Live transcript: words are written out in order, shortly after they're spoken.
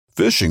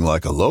Fishing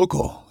like a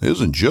local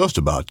isn't just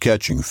about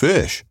catching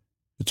fish.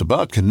 It's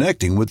about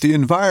connecting with the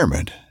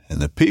environment and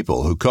the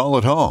people who call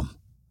it home.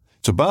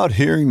 It's about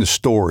hearing the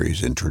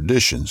stories and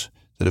traditions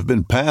that have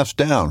been passed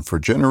down for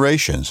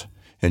generations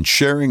and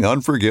sharing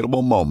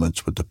unforgettable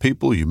moments with the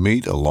people you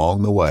meet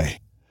along the way.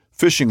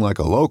 Fishing like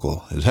a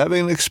local is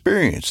having an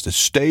experience that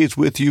stays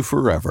with you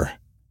forever.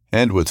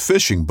 And with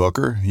Fishing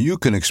Booker, you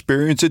can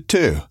experience it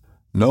too,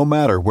 no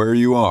matter where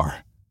you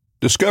are.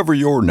 Discover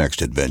your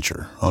next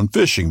adventure on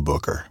Fishing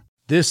Booker.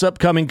 This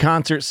upcoming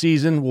concert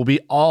season will be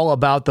all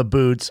about the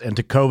boots, and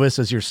Tecovas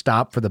is your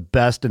stop for the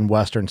best in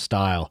Western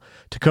style.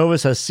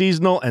 Tecovas has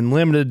seasonal and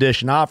limited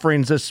edition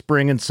offerings this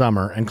spring and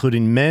summer,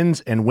 including men's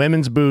and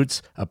women's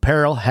boots,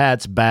 apparel,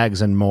 hats,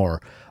 bags, and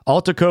more.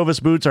 All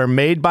Tecovas boots are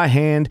made by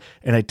hand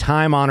in a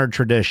time-honored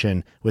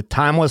tradition with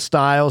timeless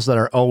styles that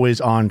are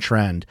always on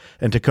trend.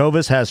 And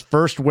Tecovas has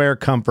first wear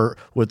comfort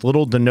with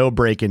little to no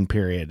break-in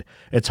period.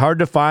 It's hard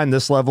to find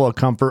this level of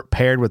comfort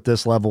paired with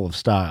this level of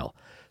style.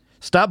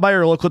 Stop by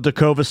your local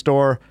Tecovas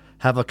store,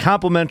 have a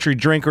complimentary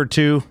drink or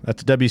two,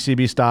 that's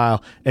WCB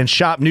style, and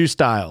shop new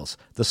styles.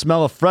 The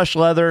smell of fresh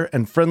leather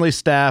and friendly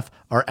staff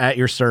are at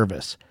your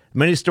service.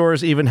 Many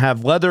stores even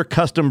have leather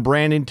custom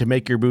branding to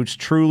make your boots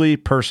truly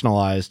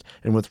personalized.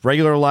 And with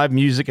regular live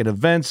music and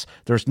events,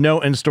 there's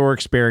no in-store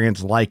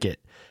experience like it.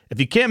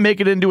 If you can't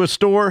make it into a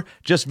store,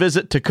 just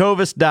visit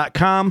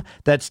tecovas.com.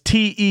 That's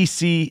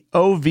TECOVAS.com.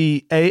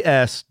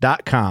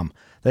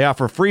 They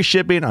offer free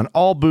shipping on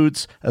all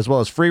boots, as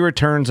well as free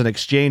returns and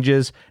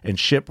exchanges, and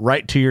ship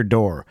right to your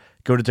door.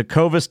 Go to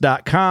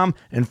tecovas.com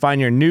and find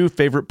your new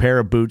favorite pair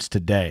of boots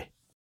today.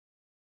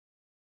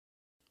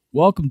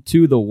 Welcome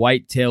to the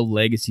Whitetail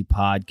Legacy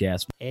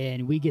Podcast.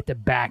 And we get the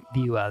back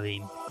view of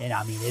him, and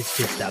I mean, it's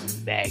just a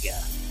mega.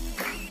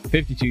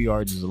 52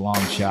 yards is a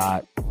long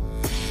shot.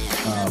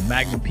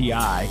 Magnum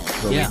PI,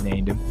 is what we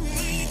named him.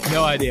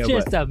 No idea.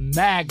 Just a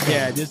magnum.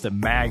 Yeah, just a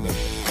magnum.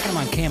 Come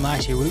on, Cam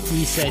last year, we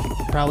said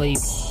probably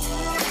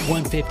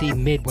 150,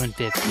 mid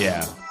 150.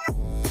 Yeah.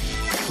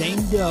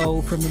 Same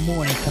doe from the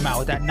morning come out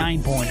with that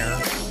 9-pointer.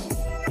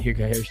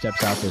 Here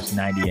steps out this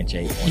 90-inch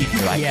 8-pointer.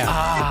 You're like,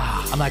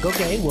 I'm like,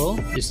 okay, well,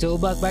 there's still a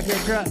buck back there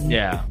grunting.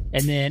 Yeah.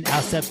 And then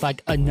out steps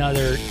like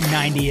another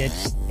 90-inch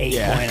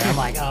 8-pointer. I'm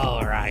like,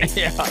 all right.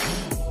 Yeah.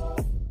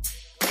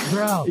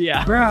 Bro.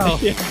 Yeah. Bro.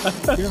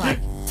 Yeah. You're like,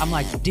 I'm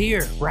like,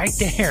 deer, right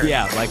there.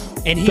 Yeah, like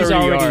and he's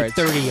already yards.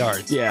 30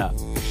 yards. Yeah.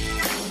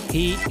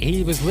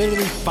 He was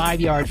literally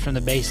 5 yards from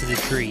the base of the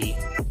tree.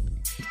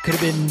 Could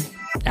have been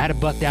had a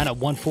buck down at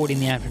 1:40 in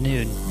the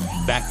afternoon,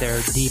 back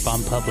there deep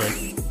on public.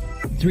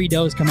 3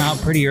 does come out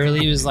pretty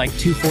early. It was like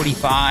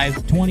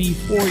 2:45,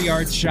 24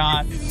 yards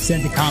shot,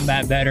 sent the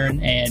combat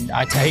veteran, and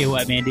I tell you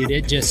what, man, dude,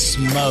 it just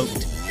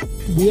smoked.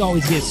 We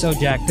always get so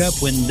jacked up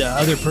when the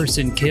other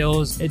person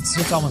kills. It's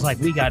just almost like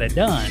we got it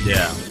done.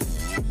 Yeah.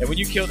 And when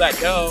you killed that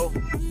doe,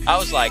 I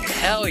was like,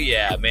 hell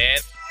yeah, man.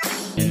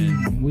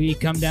 And we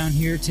come down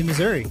here to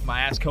Missouri.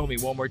 I asked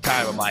Comey one more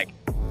time. I'm like,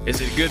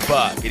 is it a good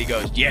buck? And he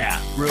goes,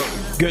 yeah, real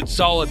good,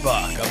 solid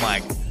buck. I'm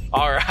like,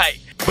 all right,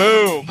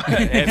 boom.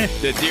 And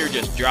the deer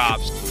just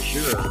drops.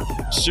 Sure.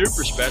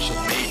 Super special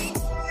to me.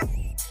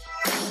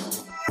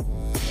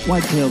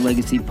 Whitetail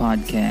Legacy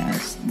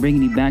Podcast,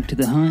 bringing you back to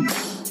the hunt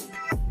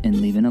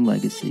and leaving a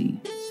legacy.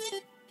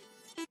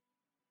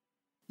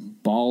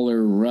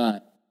 Baller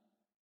Rut.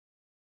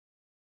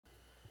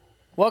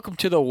 Welcome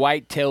to the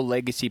Whitetail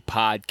Legacy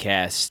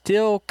Podcast.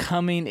 Still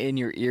coming in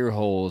your ear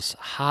holes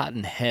hot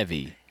and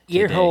heavy.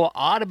 Ear hole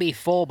ought to be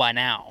full by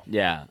now.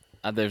 Yeah.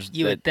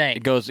 You would think.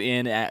 It goes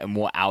in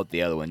and out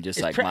the other one, just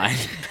It's like probably-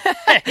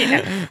 mine.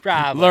 Yeah,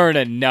 probably.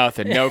 Learning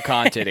nothing. No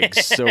content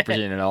so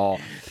present at all.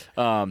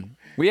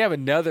 We have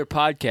another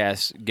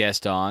podcast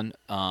guest on,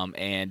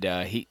 and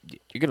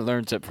you're going to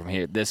learn something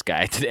from this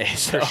guy today.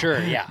 So For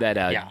sure, yeah. That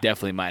Yeah.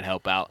 definitely might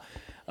help out.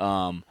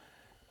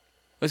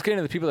 Let's get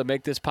into the people that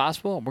make this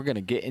possible, and we're going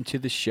to get into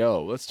the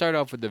show. Let's start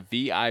off with the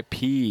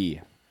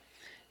VIP.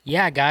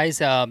 Yeah,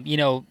 guys,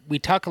 we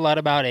talk a lot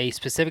about a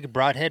specific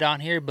broadhead on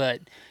here,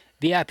 but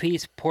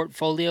VIP's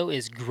portfolio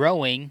is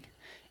growing.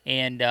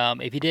 And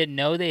if you didn't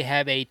know, they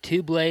have a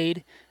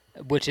 2-blade,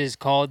 which is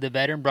called the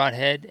Veteran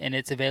Broadhead, and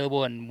it's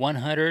available in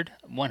 100,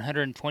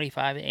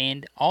 125,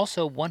 and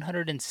also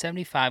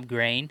 175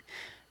 grain.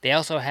 They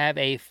also have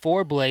a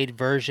 4-blade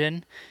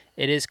version.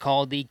 It is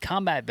called the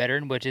Combat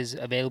Veteran, which is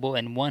available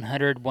in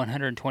 100,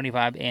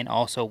 125, and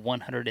also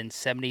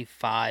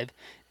 175.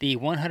 The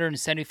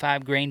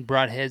 175 grain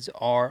broadheads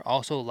are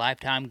also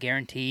lifetime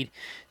guaranteed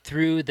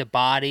through the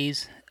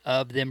bodies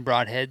of them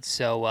broadheads.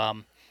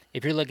 So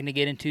if you're looking to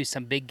get into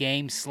some big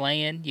game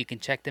slaying, you can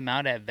check them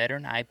out at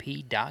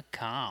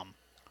veteranip.com.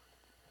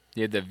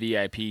 You have the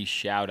VIP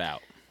shout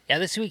out. Yeah,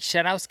 this week's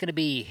shout out is going to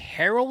be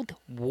Harold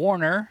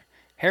Warner.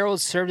 Harold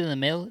served in the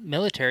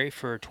military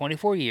for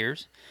 24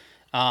 years.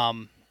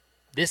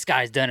 This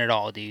guy's done it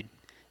all, dude.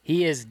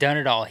 He has done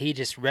it all. He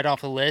just read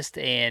off a list,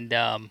 and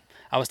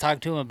I was talking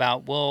to him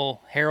about,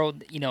 well,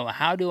 Harold,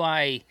 how do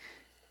I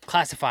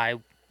classify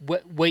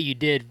what you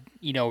did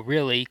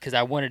really, because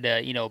I wanted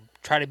to,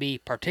 try to be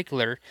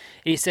particular.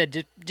 And he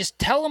said, just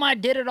tell them I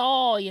did it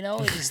all,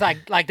 It's just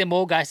like them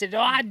old guys said,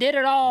 oh, I did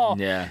it all.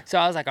 Yeah. So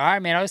I was like, all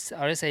right, man, I'll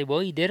just say,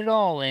 well, you did it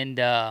all. And,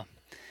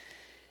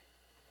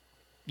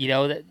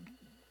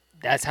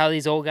 that's how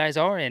these old guys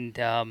are. And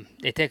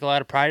they take a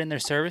lot of pride in their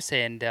service.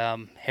 And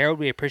Harold,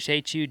 we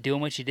appreciate you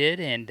doing what you did.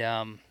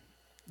 And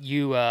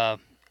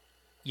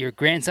your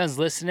grandson's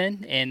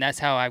listening, and that's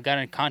how I've got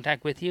in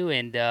contact with you.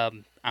 And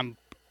I'm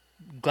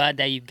glad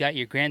that you've got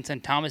your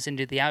grandson Thomas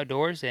into the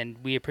outdoors, and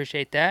we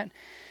appreciate that.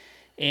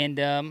 And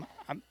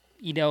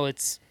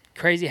it's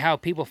crazy how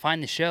people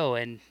find the show,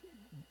 and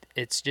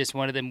it's just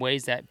one of them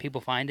ways that people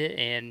find it.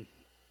 And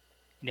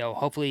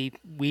hopefully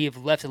we have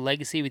left a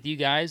legacy with you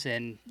guys,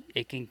 and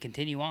it can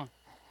continue on.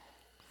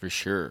 For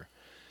sure.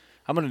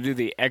 I'm going to do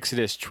the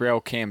Exodus Trail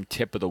Cam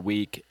tip of the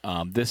week.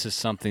 This is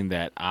something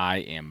that I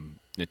am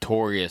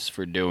notorious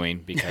for doing,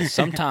 because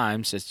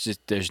sometimes it's just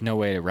there's no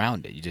way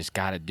around it. You just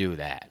got to do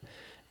that.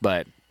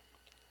 But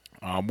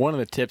one of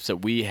the tips that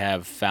we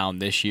have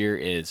found this year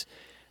is,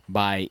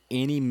 by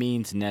any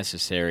means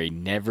necessary,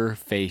 never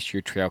face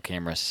your trail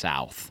camera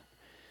south.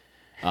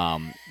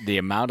 The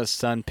amount of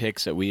sun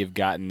pics that we have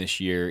gotten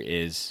this year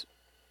is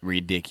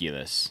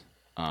ridiculous.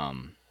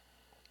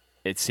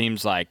 It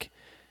seems like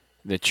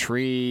the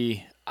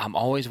tree, I'm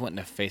always wanting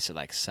to face it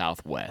like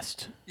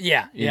southwest.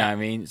 Yeah. You know what I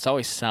mean? It's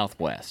always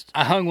southwest.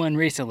 I hung one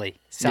recently,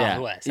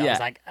 southwest. I was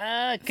like,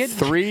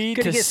 3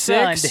 to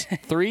 6,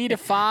 3 to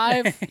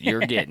 5,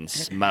 you're getting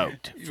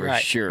smoked for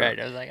sure. Right.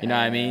 I was like, you know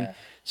what I mean?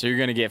 So you're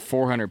going to get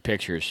 400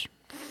 pictures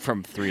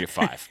from 3 to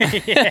 5.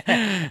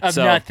 Of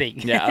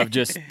nothing. Yeah, of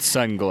just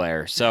sun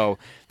glare. So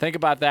think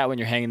about that when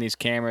you're hanging these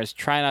cameras.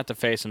 Try not to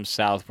face them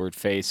southward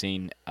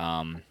facing.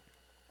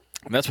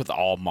 That's with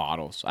all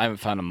models. I haven't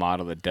found a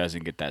model that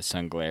doesn't get that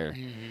sun glare.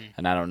 Mm-hmm.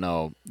 And I don't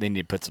know. They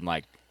need to put some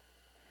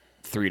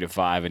 3 to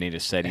 5. I need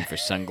a setting for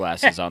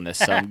sunglasses on this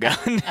sun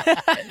gun.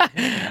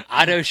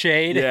 Auto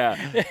shade.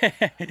 Yeah.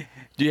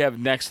 Do you have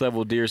next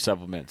level deer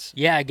supplements?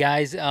 Yeah,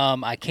 guys.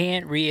 I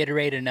can't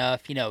reiterate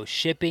enough.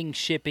 Shipping.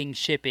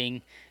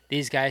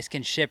 These guys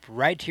can ship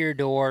right to your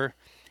door.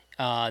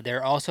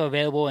 They're also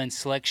available in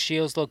select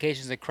Shields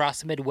locations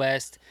across the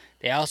Midwest.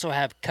 They also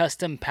have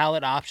custom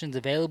pallet options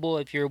available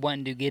if you're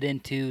wanting to get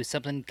into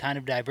something kind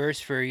of diverse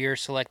for your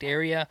select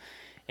area.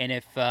 And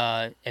if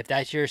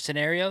that's your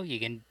scenario, you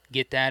can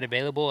get that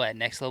available at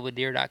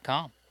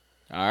nextleveldeer.com.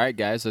 All right,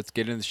 guys, let's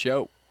get into the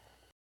show.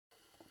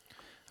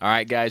 All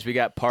right, guys, we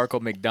got Parkle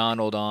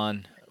McDonald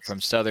on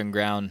from Southern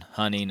Ground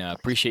Hunting.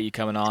 Appreciate you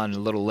coming on a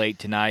little late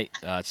tonight.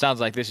 It sounds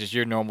like this is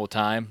your normal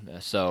time,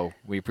 so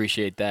we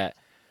appreciate that.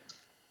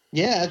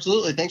 Yeah,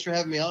 absolutely. Thanks for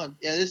having me on.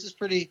 Yeah, this is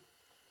pretty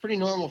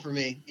normal for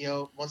me.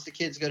 Once the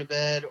kids go to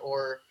bed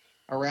or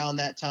around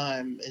that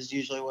time is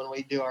usually when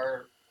we do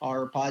our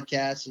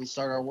podcasts and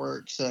start our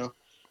work. So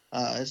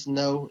it's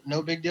no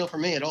big deal for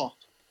me at all.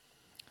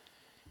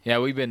 Yeah,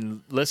 we've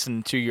been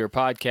listening to your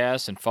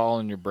podcast and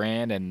following your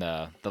brand, and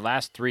the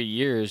last 3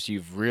 years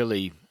you've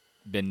really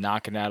been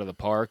knocking out of the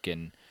park,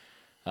 and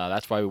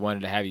that's why we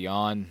wanted to have you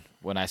on.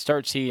 When I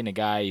start seeing a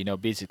guy,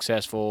 be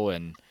successful,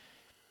 and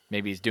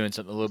maybe he's doing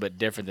something a little bit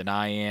different than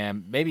I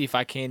am, maybe if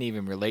I can't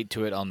even relate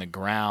to it on the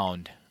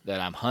ground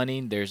that I'm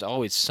hunting, there's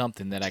always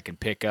something that I can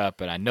pick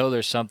up, and I know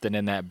there's something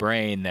in that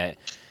brain that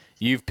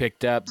you've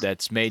picked up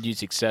that's made you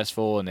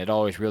successful, and it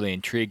always really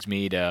intrigues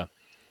me to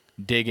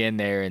dig in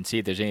there and see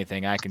if there's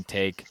anything I can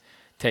take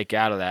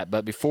out of that.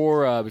 But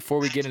before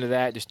we get into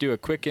that, just do a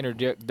quick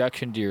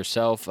introduction to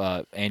yourself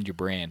and your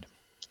brand.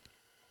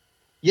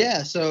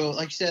 Yeah, so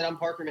like you said, I'm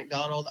Parker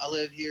McDonald. I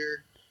live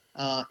here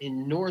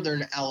in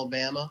northern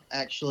Alabama,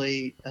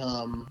 actually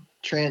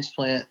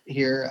transplant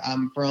here.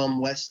 I'm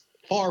from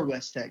far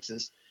west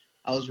Texas.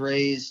 I was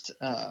raised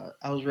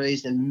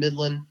in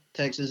Midland,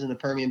 Texas, in the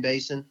Permian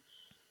Basin.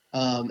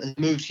 And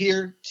moved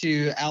here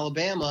to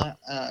Alabama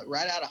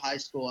right out of high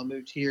school. I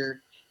moved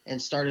here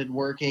and started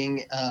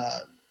working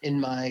in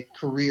my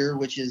career,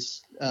 which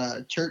is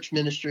church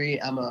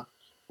ministry. I'm a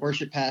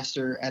worship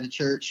pastor at a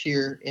church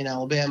here in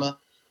Alabama.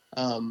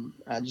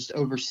 I just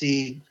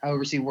oversee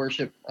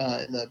worship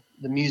in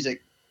the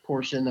music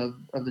portion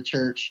of the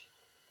church.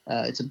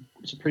 It's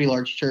a pretty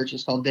large church.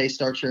 It's called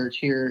Daystar Church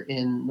here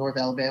in North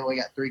Alabama. We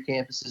got 3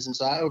 campuses, and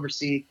so I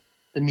oversee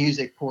the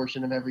music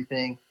portion of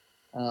everything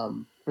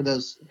for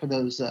those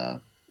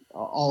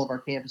all of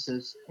our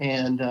campuses,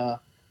 and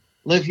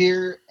live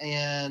here.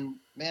 And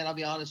man, I'll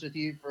be honest with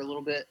you, for a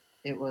little bit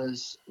it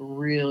was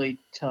really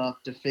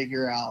tough to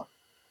figure out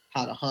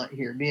how to hunt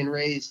here. Being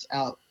raised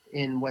out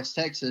in West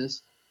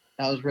Texas,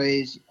 I was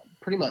raised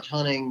pretty much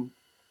hunting,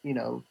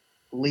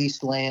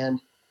 leased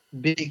land,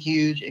 big,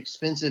 huge,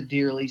 expensive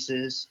deer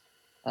leases.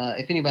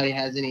 If anybody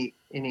has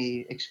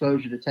any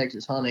exposure to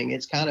Texas hunting,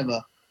 it's kind of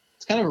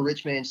a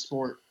rich man's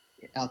sport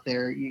out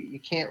there. You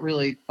can't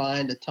really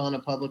find a ton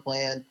of public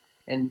land,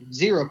 and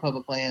zero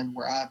public land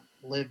where I've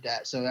lived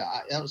at. So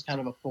that was kind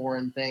of a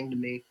foreign thing to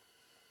me.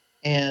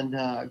 And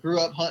grew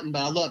up hunting,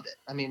 but I loved it.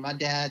 I mean, my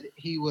dad,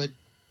 he would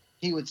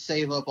he would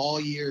save up all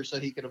year so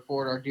he could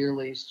afford our deer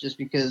lease, just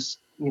because,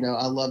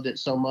 I loved it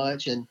so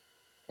much. And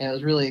it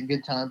was really a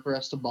good time for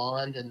us to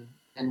bond.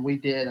 And we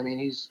did. I mean,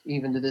 he's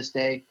even to this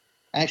day.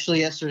 Actually,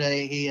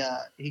 yesterday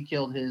he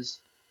killed his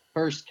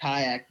first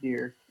kayak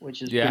deer,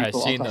 which is pretty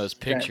cool. I've seen those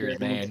pictures,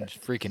 man.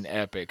 Freaking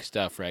epic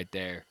stuff right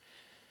there.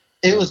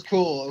 It was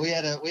cool. We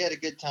had a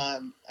good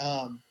time.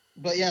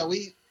 But yeah,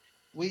 we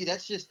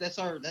that's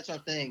our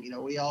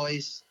thing. We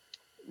always,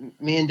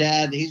 me and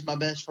Dad, he's my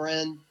best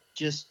friend,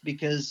 just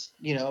because,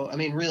 I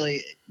mean,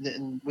 really,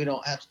 we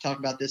don't have to talk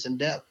about this in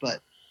depth,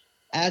 but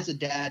as a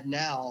dad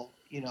now,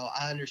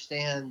 I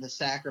understand the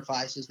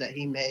sacrifices that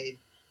he made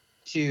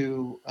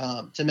to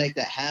make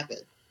that happen.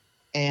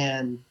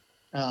 And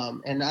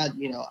I,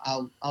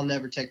 I'll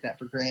never take that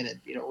for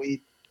granted.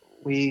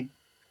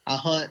 I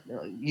hunt,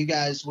 you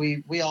guys,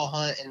 we all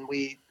hunt, and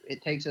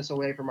it takes us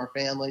away from our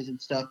families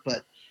and stuff.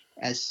 But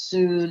as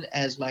soon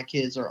as my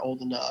kids are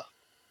old enough,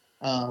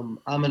 I'm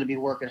going to be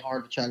working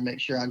hard to try to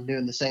make sure I'm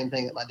doing the same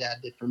thing that my dad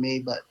did for me.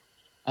 But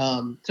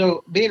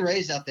so being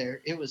raised out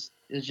there, it's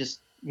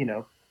just,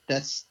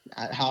 that's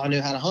how I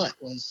knew how to hunt,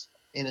 was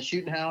in a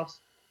shooting house,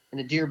 in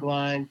a deer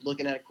blind,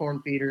 looking at a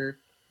corn feeder,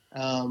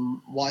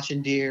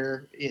 watching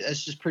deer.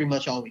 That's just pretty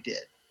much all we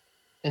did.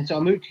 And so I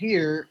moved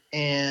here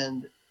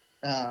and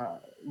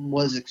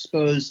was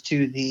exposed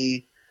to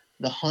the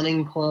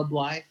hunting club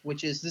life,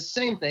 which is the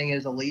same thing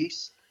as a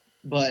lease,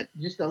 but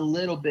just a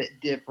little bit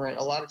different.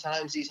 A lot of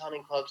times these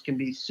hunting clubs can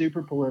be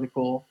super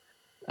political,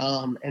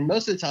 and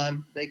most of the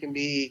time they can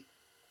be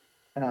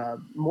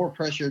more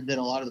pressured than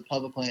a lot of the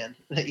public land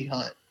that you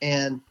hunt.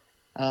 And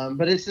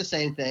but it's the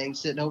same thing,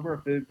 sitting over a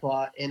food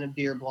plot in a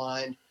deer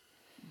blind,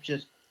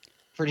 just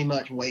pretty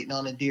much waiting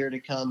on a deer to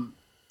come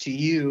to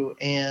you.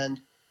 And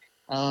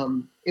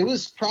it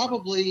was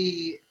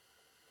probably,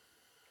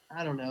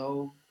 I don't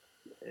know,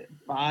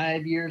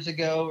 5 years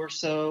ago or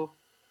so.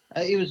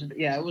 It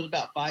was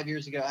about 5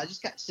 years ago. I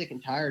just got sick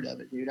and tired of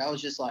it, dude. I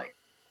was just like,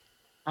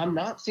 I'm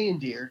not seeing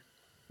deer.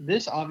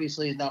 This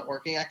obviously is not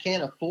working. I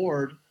can't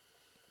afford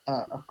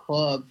a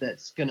club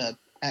that's going to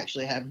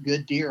actually have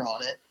good deer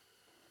on it.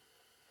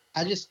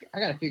 I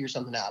got to figure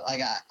something out.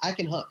 Like I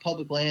can hunt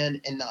public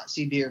land and not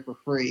see deer for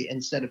free,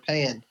 instead of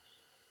paying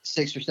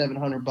 $600 or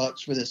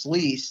 $700 for this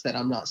lease that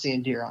I'm not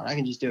seeing deer on. I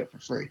can just do it for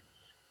free.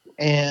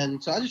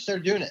 And so I just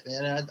started doing it,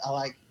 man.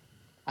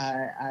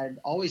 I'd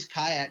always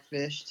kayak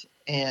fished,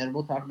 and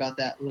we'll talk about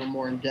that a little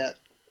more in depth,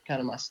 kind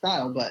of my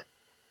style. But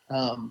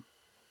I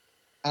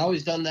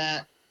always done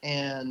that,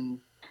 and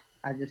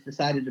I just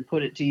decided to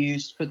put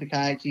the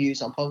kayak to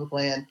use on public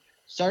land.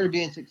 Started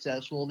being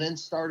successful, then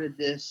started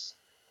this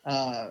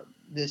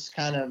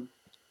kind of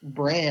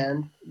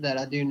brand that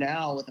I do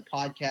now with a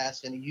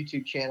podcast and a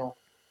YouTube channel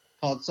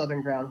called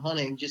Southern Ground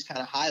Hunting, just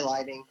kind of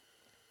highlighting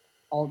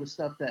all the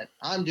stuff that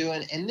I'm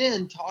doing, and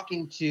then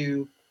talking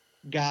to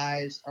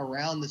guys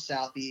around the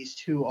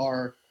Southeast who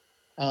are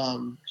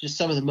just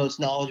some of the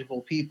most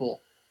knowledgeable people,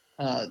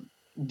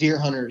 deer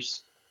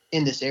hunters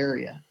in this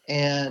area.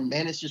 And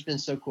man, it's just been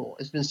so cool.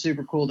 It's been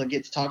super cool to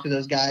get to talk to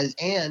those guys,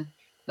 and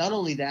not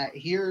only that,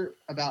 hear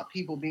about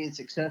people being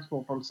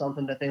successful from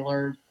something that they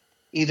learned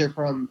either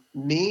from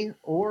me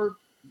or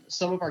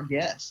some of our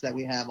guests that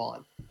we have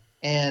on.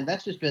 And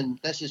that's just been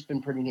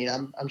pretty neat.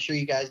 I'm sure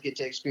you guys get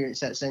to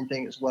experience that same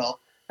thing as well.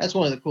 That's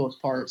one of the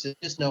coolest parts, is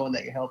just knowing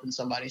that you're helping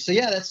somebody. So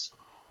yeah,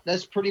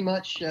 that's pretty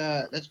much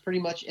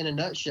in a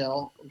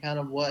nutshell kind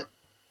of what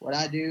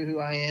I do, who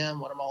I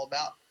am, what I'm all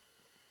about.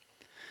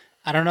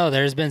 I don't know.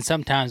 There's been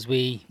sometimes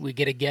we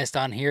get a guest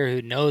on here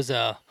who knows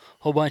a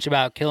whole bunch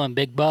about killing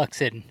big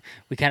bucks, and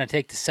we kind of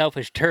take the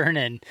selfish turn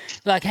and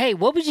be like, hey,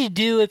 what would you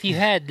do if you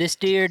had this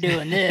deer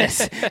doing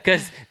this?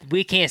 Because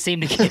we can't seem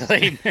to kill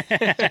him.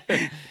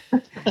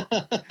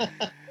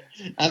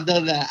 I've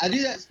done that. I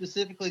do that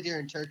specifically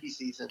during turkey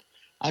season.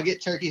 I'll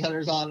get turkey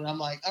hunters on, and I'm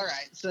like, all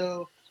right,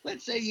 so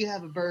let's say you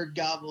have a bird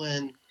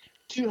gobbling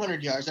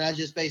 200 yards, and I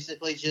just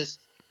basically just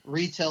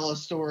retell a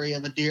story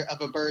of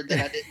a bird that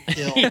I didn't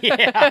kill.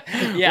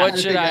 Yeah. What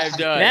should I have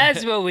done?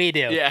 That's what we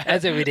do. Yeah.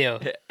 That's what we do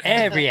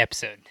every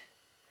episode.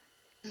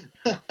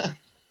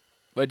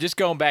 But just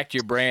going back to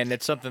your brand,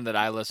 that's something that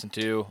I listen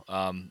to.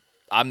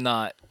 I'm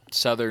not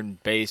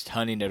Southern-based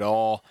hunting at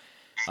all.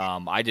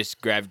 I just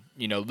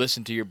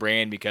listen to your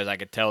brand because I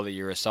could tell that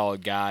you're a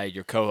solid guy.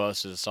 Your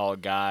co-host is a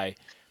solid guy.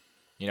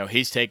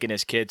 He's taking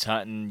his kids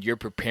hunting. You're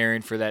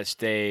preparing for that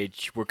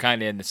stage. We're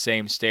kind of in the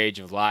same stage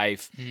of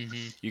life.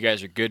 Mm-hmm. You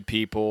guys are good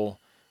people,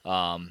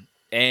 and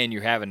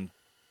you're having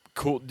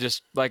cool.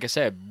 Just like I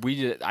said,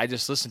 I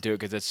just listen to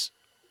it because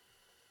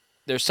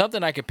there's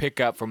something I can pick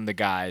up from the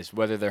guys,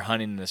 whether they're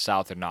hunting in the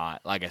South or not.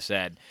 Like I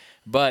said,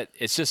 but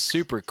it's just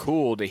super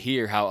cool to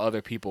hear how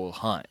other people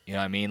hunt. You know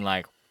what I mean?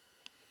 Like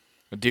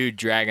a dude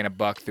dragging a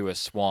buck through a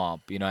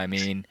swamp. You know what I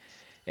mean?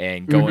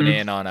 And going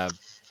in on a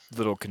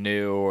little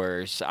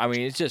canoe,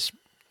 it's just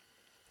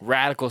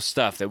radical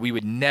stuff that we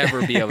would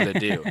never be able to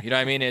do. You know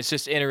what I mean? It's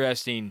just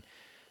interesting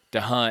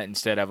to hunt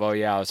instead of, oh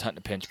yeah, I was hunting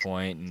a pinch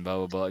point and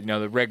blah, blah, blah.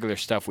 The regular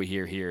stuff we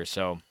hear here.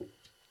 So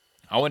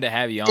I wanted to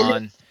have you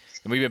on,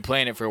 and we've been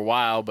playing it for a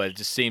while, but it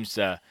just seems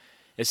to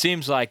it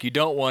seems like you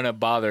don't want to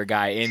bother a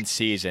guy in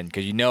season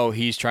because you know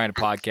he's trying to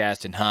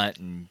podcast and hunt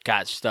and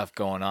got stuff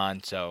going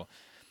on. So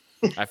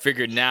I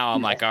figured now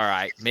I'm like, all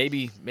right,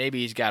 maybe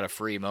he's got a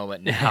free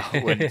moment now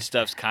when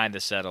stuff's kind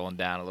of settling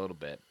down a little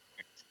bit.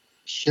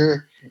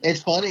 Sure.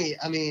 It's funny.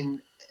 I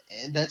mean,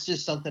 that's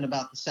just something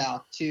about the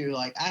South too.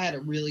 Like I had a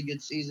really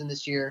good season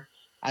this year.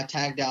 I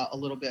tagged out a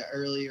little bit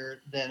earlier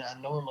than I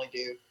normally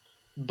do,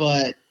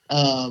 but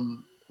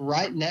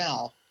right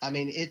now, I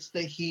mean, it's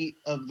the heat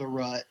of the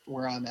rut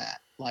where I'm at.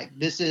 Like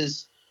this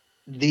is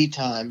the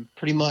time,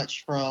 pretty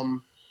much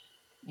from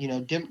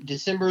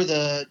December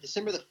the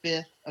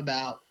 5th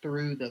about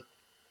through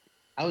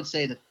I would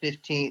say the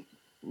 15th.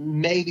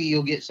 Maybe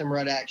you'll get some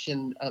rut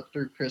action up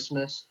through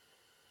Christmas,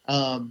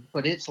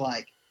 but it's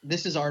like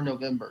this is our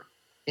November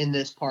in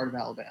this part of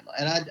Alabama.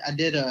 And I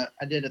did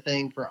a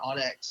thing for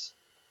Onyx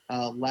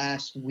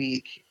last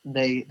week.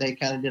 They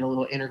kind of did a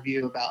little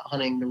interview about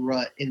hunting the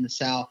rut in the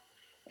South,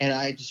 and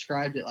I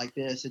described it like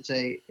this.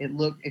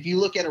 If you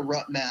look at a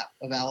rut map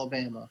of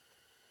Alabama,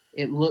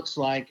 it looks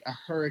like a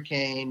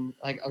hurricane,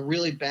 like a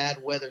really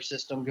bad weather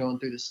system going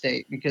through the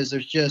state, because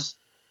there's just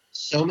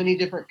so many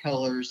different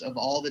colors of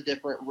all the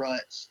different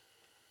ruts.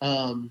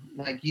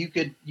 Like you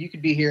could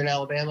be here in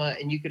Alabama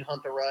and you could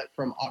hunt the rut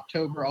from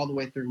October all the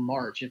way through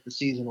March if the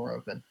season were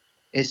open.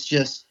 It's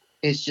just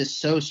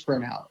so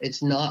spread out.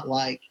 It's not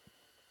like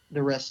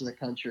the rest of the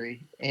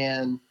country.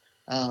 And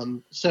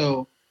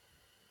so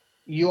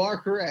you are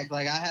correct.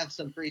 Like I have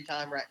some free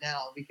time right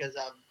now because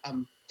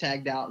I'm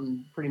tagged out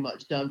and pretty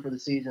much done for the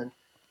season.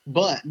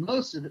 But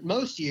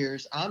most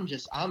years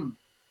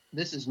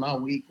this is my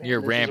week. Man.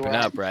 You're ramping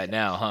up right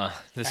now, huh?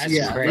 That's This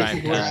is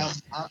crazy. where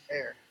I'm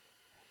there.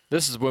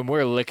 This is when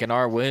we're licking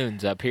our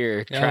wounds up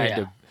here, trying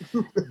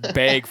to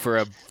beg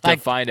to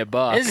find a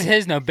buck. This is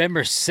his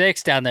November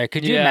 6th down there.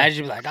 Could you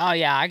imagine? Like, oh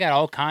yeah, I got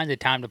all kinds of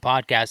time to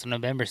podcast on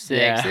November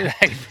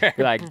 6th. Yeah.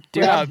 Like,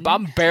 dude,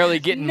 I'm barely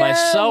getting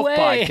myself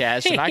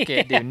podcast, and I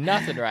can't do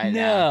nothing right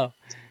now. No,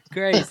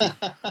 crazy.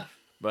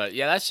 But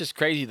yeah, that's just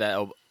crazy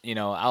that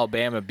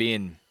Alabama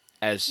being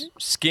as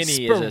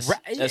skinny as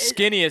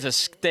a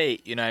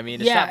state. You know what I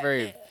mean? It's not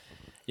very.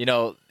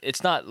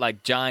 It's not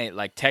like giant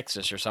like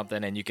Texas or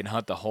something, and you can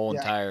hunt the whole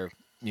entire,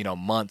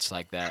 months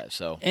like that.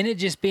 So and it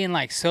just being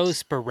like so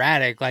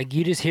sporadic, like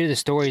you just hear the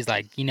stories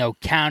like,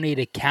 county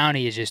to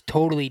county is just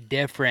totally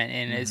different,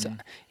 and it's,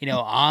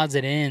 odds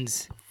and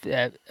ends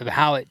of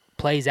how it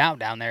plays out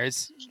down there.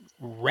 It's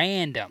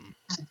random.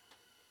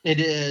 It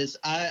is.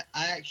 I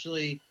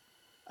actually,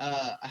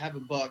 I have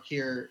a buck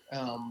here,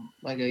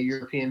 like a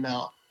European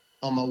mount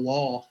on my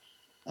wall,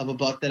 of a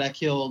buck that I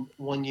killed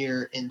one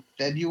year in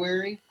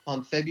February,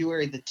 on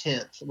February the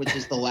 10th, which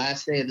is the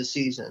last day of the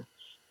season.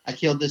 I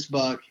killed this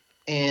buck,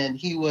 and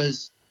he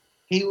was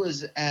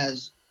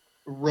as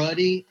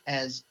ruddy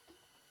as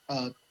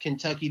a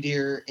Kentucky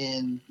deer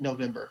in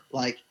November.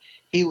 Like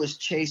he was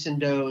chasing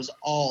does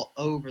all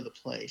over the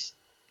place.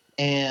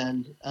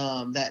 And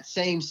that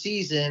same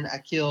season, I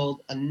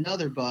killed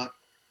another buck.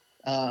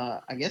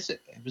 I guess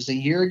it was a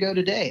year ago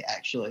today,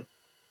 actually,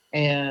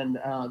 and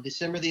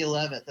December the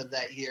 11th of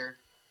that year.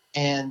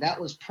 And that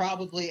was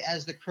probably,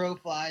 as the crow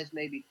flies,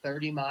 maybe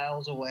 30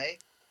 miles away.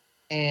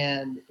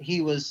 And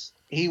he was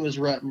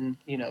rutting,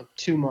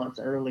 2 months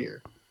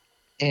earlier.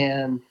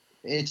 And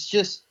it's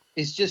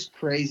just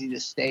crazy to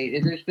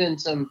state. There's been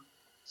some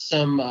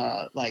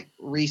like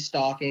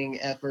restocking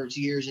efforts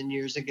years and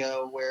years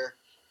ago where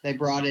they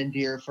brought in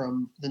deer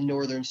from the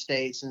northern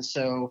states. And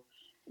so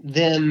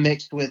them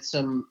mixed with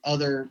some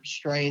other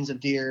strains of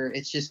deer,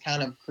 it's just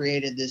kind of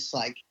created this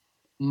like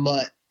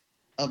mutt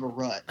of a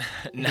rut.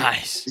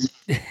 Nice.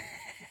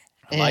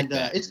 And like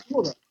that. It's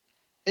cool though.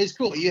 It's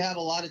cool. You have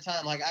a lot of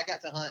time. Like I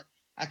got to hunt.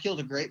 I killed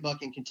a great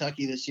buck in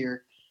Kentucky this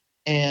year,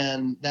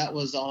 and that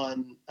was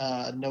on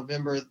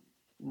November the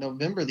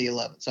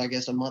 11th. So I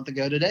guess a month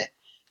ago today.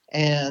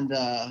 And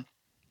so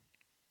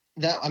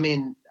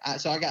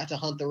I got to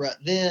hunt the rut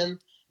then.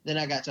 Then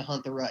I got to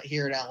hunt the rut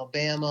here in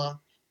Alabama.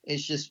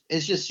 It's just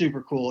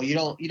super cool. You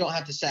don't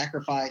have to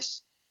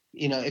sacrifice.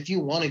 If you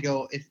want to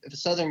go, if a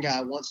Southern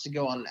guy wants to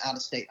go on an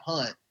out-of-state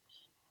hunt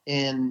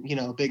in,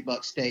 a big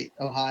buck state,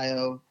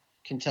 Ohio,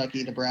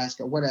 Kentucky,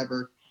 Nebraska,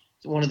 whatever,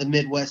 one of the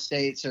Midwest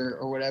states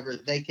or whatever,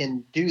 they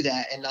can do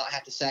that and not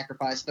have to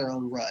sacrifice their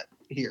own rut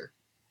here.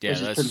 Yeah,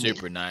 that's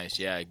super nice.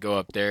 Yeah, go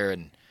up there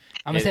and.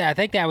 I'm gonna say I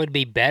think that would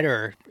be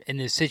better in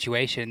this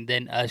situation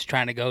than us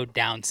trying to go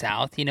down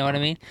south. You know what I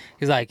mean?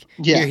 Because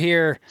you're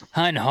here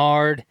hunting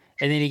hard,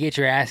 and then you get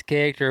your ass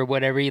kicked or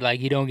whatever.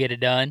 You don't get it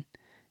done.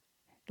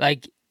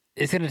 Like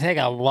it's gonna take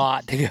a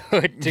lot to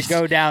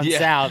go down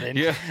south,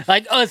 and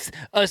like us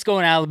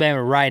going to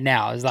Alabama right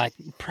now is like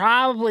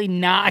probably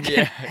not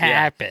gonna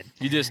happen.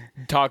 You just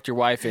talked your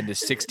wife into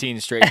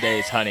 16 straight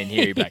days hunting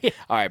here. You're like,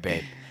 all right,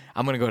 babe,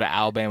 I'm gonna go to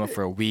Alabama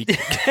for a week.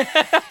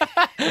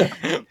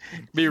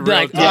 Be real.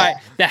 Like, all right,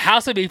 the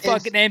house will be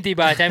fucking empty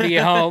by the time you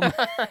get home.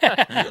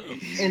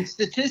 And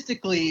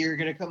statistically, you're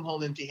going to come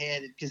home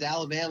empty-handed because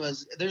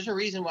there's a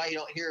reason why you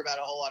don't hear about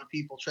a whole lot of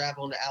people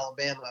traveling to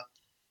Alabama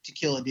to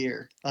kill a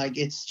deer. Like,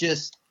 it's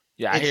just,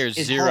 Yeah, I hear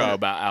it's zero hard.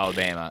 about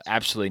Alabama.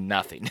 Absolutely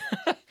nothing.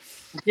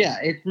 Yeah,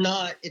 it's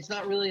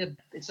not really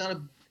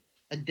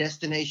a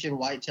destination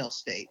whitetail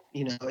state.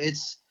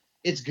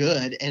 It's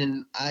good,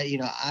 and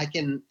I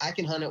can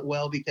hunt it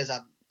well because I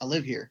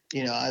live here.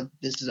 I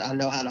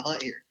know how to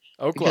hunt here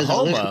because I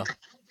live Oklahoma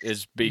here.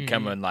 is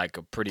becoming like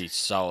a pretty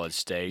solid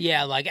state.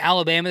 Yeah, like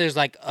Alabama, there's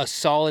like a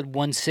solid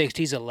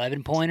 160s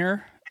 11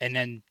 pointer, and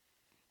then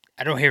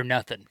I don't hear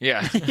nothing.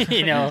 Yeah.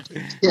 You know,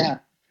 Yeah,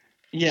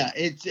 yeah.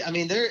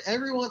 There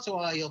every once in a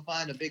while you'll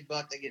find a big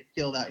buck that gets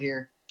killed out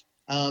here,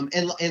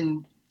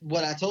 and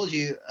what I told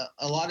you,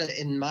 a lot of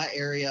in my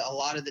area, a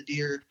lot of the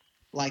deer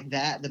like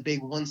that, the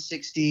big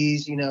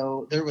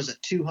 160s. There was a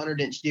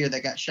 200-inch deer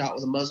that got shot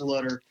with a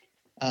muzzleloader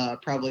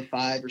probably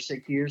 5 or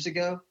 6 years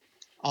ago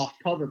off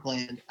public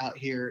land out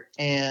here,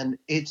 and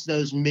it's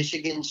those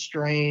Michigan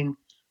strain,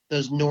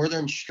 those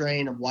northern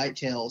strain of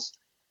whitetails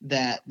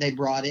that they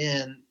brought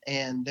in,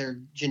 and their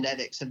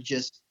genetics have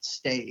just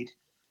stayed.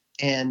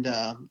 And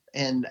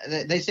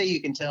they say you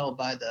can tell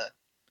by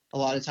a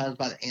lot of times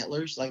by the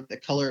antlers, like the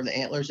color of the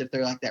antlers, if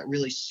they're like that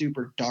really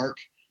super dark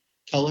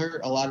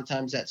color, a lot of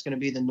times that's going to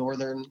be the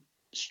northern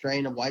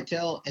strain of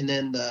whitetail, and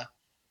then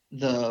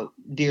the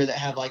deer that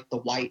have like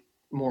the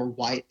more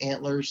white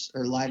antlers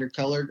or lighter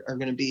colored are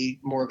going to be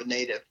more of a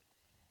native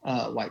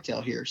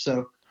whitetail here.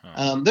 So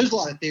there's a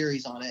lot of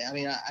theories on it.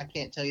 I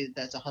can't tell you that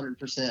that's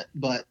 100%,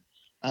 but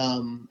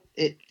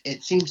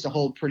it seems to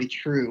hold pretty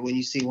true when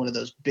you see one of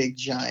those big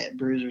giant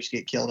bruisers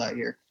get killed out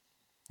here.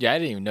 Yeah, I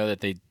didn't even know that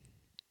they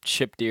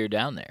ship deer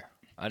down there.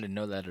 I didn't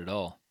know that at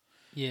all.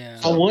 yeah.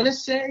 I want to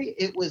say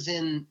it was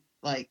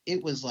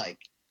like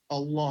a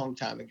long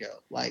time ago,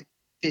 like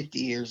 50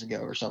 years ago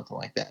or something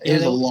like that. It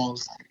was a long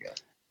time ago.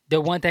 The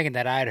one thing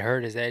that I had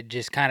heard is that it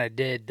just kind of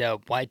did the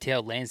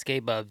whitetail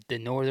landscape of the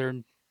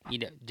northern,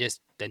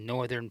 just the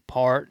northern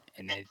part,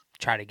 and they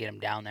try to get them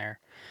down there,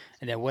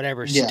 and then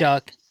whatever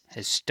stuck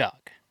has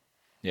stuck.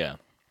 Yeah.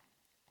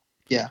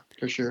 Yeah,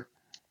 for sure.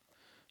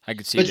 I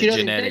could see the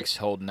genetics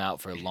holding out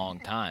for a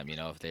long time,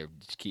 if they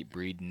just keep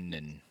breeding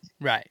and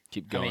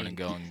keep going and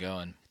going and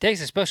going. It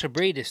takes a special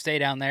breed to stay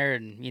down there,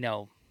 and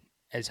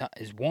as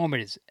warm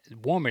as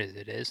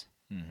it is.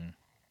 Mm-hmm.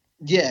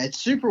 Yeah, it's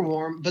super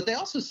warm, but they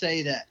also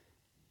say that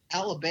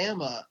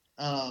Alabama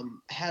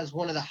has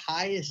one of the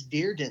highest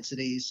deer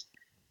densities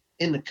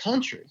in the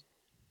country,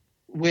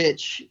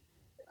 which,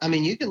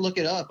 you can look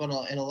it up in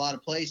a lot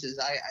of places.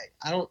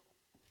 I don't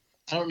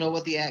know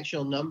what the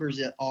actual numbers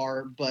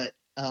are, but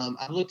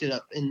I've looked it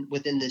up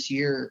within this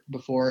year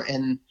before,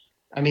 and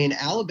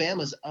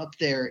Alabama's up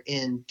there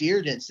in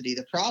deer density.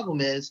 The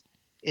problem is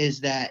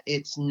that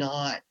it's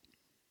not.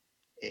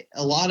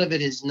 A lot of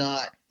it is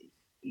not.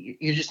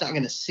 You're just not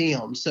going to see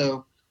them.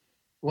 So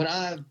when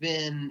I've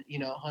been,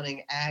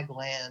 hunting ag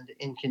land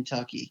in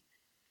Kentucky,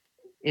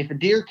 if a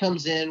deer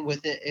comes in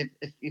with it,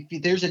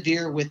 if there's a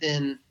deer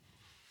within,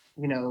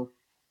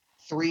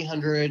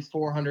 300,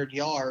 400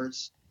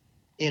 yards,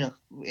 and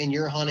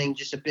you're hunting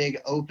just a big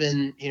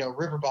open,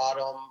 river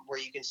bottom where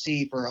you can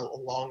see for a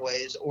long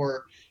ways,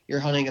 or you're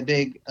hunting a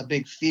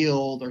big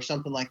field or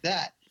something like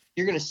that,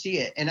 you're going to see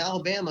it. In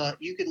Alabama,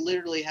 you could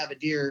literally have a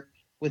deer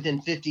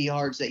within 50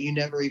 yards that you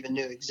never even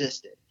knew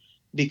existed,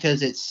 because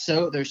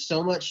there's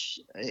so much,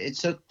 it's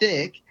so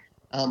thick.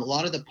 A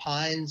lot of the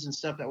pines and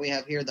stuff that we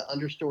have here, the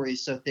understory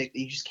is so thick that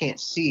you just can't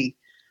see.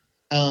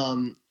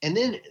 And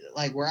then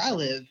like where I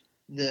live,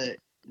 the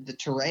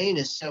terrain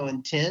is so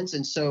intense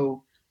and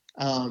so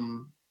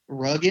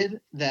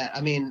rugged that,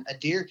 a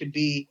deer could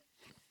be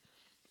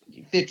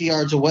 50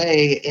 yards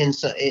away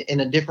in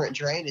a different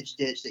drainage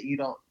ditch that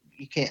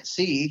you can't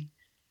see,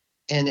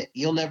 and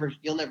you'll never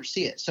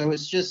see it. So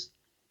it's just,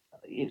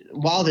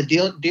 while the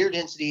deer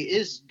density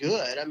is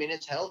good,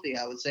 it's healthy.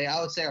 I would say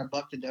our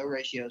buck to doe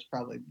ratio is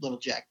probably a little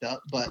jacked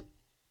up, but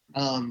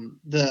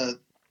the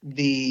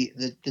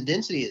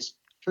density is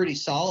pretty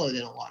solid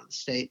in a lot of the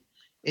state.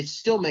 It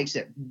still makes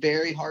it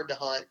very hard to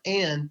hunt,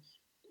 and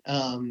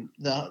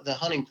the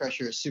hunting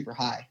pressure is super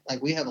high.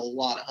 Like, we have a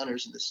lot of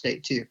hunters in the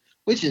state too,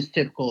 which is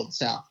typical of the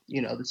South.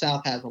 The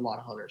South has a lot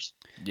of hunters.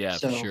 Yeah,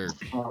 for sure.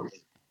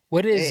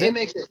 What is it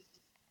makes it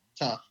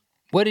tough.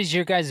 What does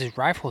your guys'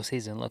 rifle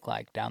season look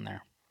like down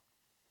there?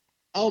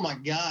 Oh my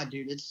God,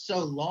 dude, it's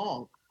so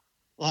long.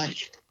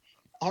 Like,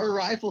 our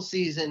rifle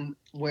season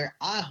where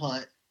I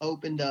hunt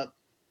opened up.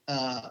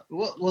 The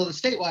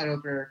statewide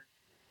opener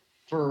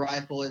for a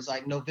rifle is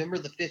like November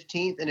the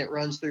 15th, and it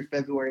runs through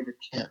February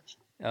the 10th.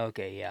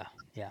 Okay, yeah.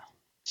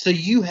 So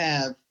you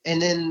have,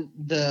 and then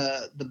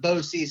the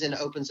bow season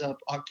opens up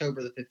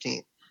October the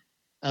 15th.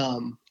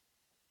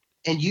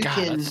 And you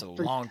can. That's a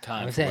long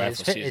time for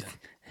rifle season.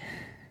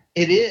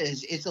 It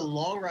is. It's a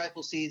long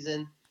rifle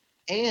season,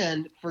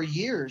 and for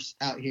years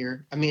out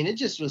here, it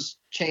just was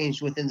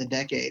changed within the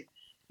decade.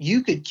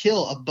 You could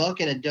kill a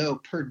buck and a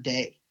doe per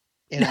day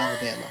in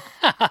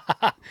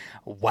Alabama.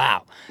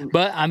 Wow.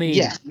 But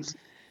yeah.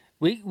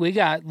 We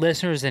got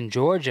listeners in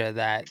Georgia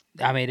that,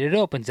 it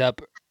opens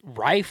up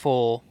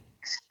rifle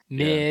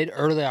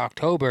early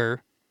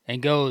October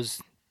and goes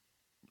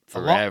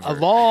forever. A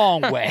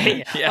long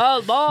way. Yeah. A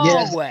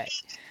long way.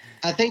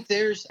 I think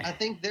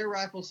their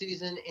rifle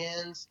season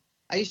ends.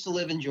 I used to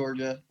live in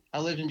Georgia. I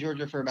lived in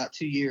Georgia for about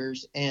 2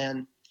 years,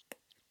 and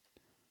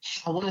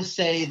I want to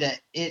say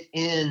that it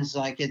ends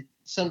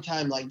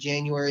sometime like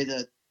January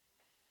the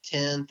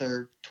 10th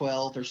or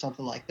 12th or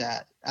something like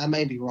that. I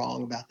may be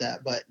wrong about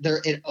that, but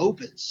it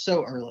opens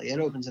so early. It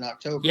opens in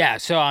October. Yeah,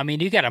 so I mean,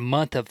 you got a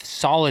month of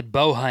solid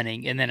bow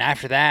hunting, and then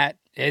after that,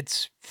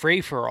 it's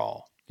free for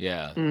all.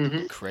 Yeah,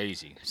 Mhm.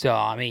 crazy. So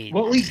I mean,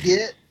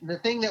 The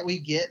thing that we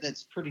get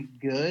that's pretty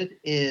good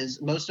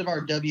is most of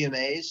our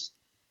WMAs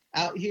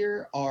out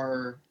here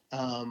are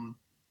going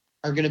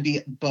to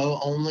be bow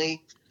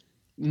only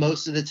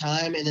most of the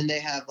time, and then they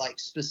have like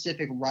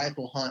specific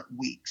rifle hunt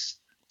weeks.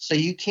 So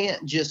you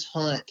can't just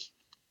hunt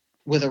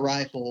with a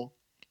rifle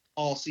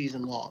all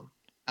season long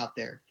out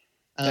there.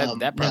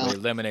 That probably Now,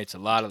 eliminates a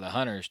lot of the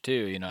hunters too.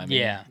 You know, I mean,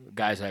 Yeah.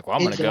 guys are like, well,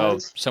 I'm It going to go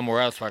does.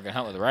 somewhere else where I can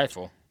hunt with a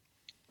rifle.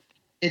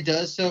 it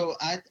does. So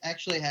I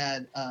actually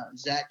had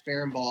Zach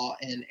Farrenbaugh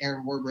and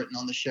Aaron Warburton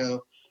on the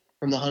show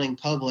from the Hunting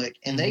Public,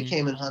 and they Mhm.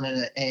 came and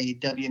hunted a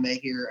WMA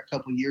here a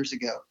couple years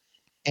ago.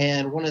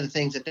 And one of the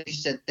things that they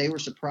said they were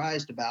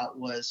surprised about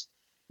was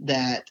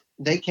that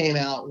they came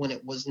out when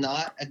it was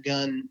not a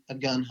gun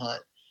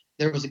hunt.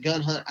 There was a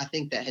gun hunt, I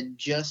think, that had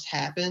just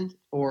happened,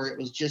 or it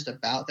was just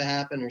about to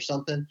happen or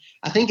something.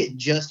 I think it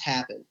just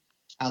happened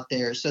out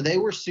there. So they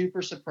were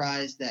super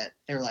surprised that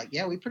they're like,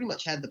 yeah, we pretty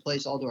much had the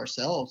place all to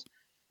ourselves.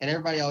 And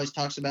everybody always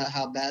talks about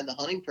how bad the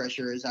hunting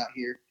pressure is out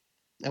here.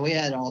 And we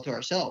had it all to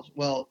ourselves.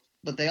 Well,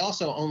 but they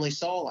also only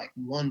saw like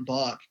one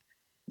buck.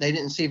 They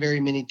didn't see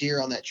very many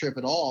deer on that trip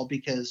at all,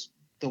 because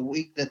the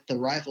week that the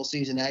rifle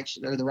season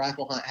or the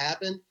rifle hunt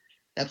happened,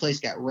 that place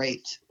got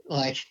raped.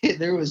 Like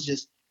there was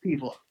just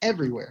people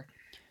everywhere.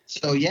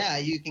 So yeah,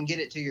 you can get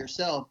it to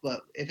yourself,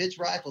 but if it's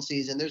rifle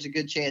season, there's a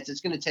good chance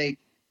it's going to take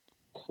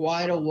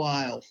quite a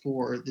while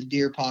for the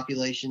deer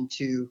population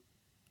to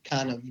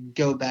kind of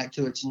go back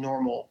to its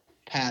normal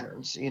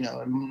patterns, a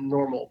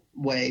normal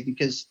way,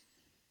 because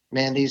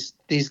man, these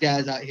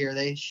guys out here,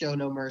 they show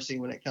no mercy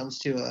when it comes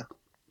to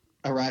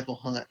a rifle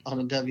hunt on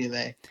a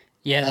WMA.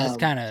 Yeah, that's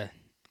kind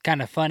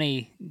of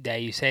funny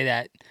that you say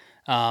that.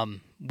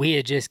 We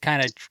had just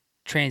kind of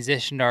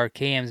transitioned our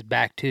cams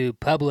back to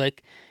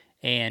public,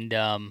 and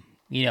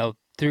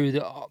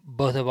through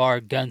both of our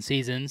gun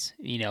seasons,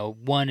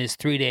 one is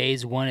 3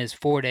 days, one is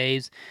 4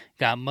 days.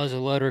 Got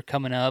muzzleloader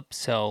coming up,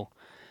 so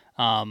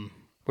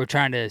we're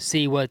trying to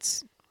see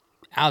what's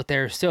out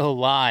there still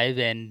alive,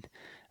 and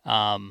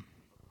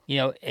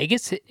it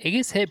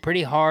gets hit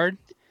pretty hard.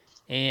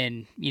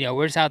 And,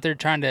 we're just out there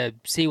trying to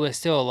see what's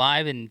still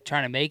alive and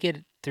trying to make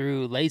it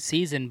through late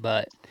season,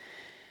 but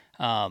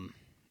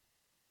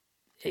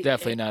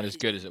Definitely not as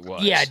good as it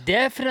was. yeah,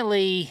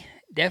 definitely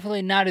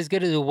not as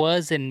good as it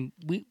was, and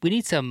we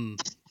need some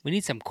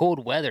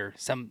cold weather,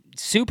 some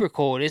super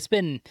cold. It's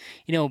been,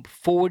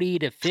 40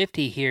 to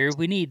 50 here.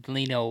 We need,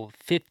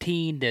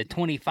 15 to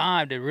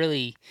 25 to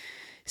really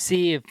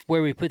see if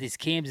where we put these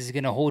cams is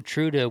going to hold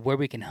true to where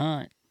we can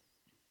hunt.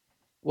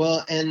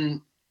 Well,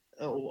 and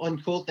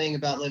one cool thing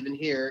about living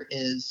here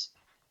is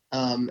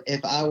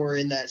if I were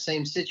in that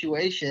same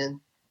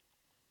situation,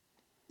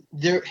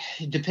 there,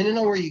 depending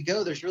on where you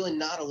go, there's really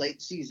not a late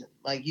season.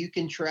 Like you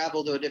can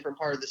travel to a different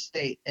part of the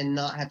state and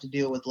not have to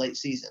deal with late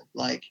season.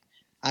 Like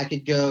I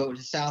could go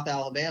to South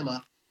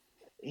Alabama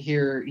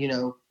here,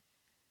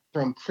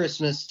 from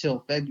Christmas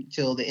till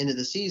the end of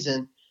the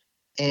season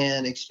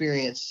and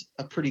experience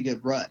a pretty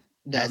good rut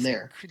down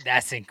there.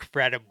 That's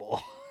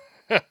incredible.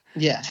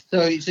 Yeah.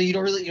 So you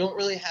don't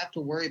really have to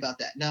worry about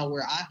that. Now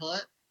where I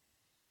hunt,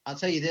 I'll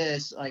tell you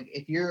this, like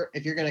if you're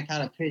going to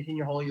kind of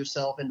pigeonhole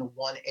yourself into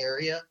one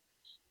area,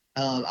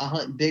 I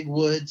hunt big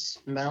woods,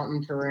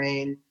 mountain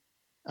terrain.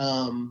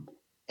 And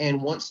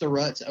once the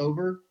rut's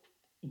over,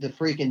 the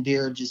freaking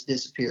deer just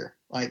disappear.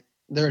 Like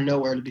they're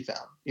nowhere to be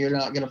found. You're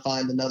not going to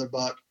find another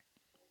buck.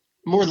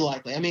 More than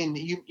likely. I mean,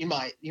 you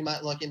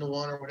might luck into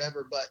one or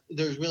whatever, but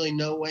there's really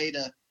no way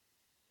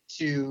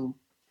to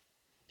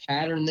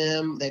pattern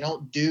them. They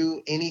don't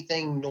do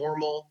anything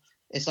normal.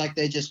 It's like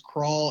they just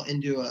crawl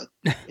into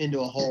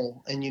a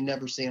hole and you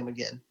never see them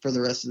again for the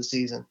rest of the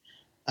season.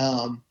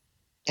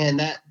 And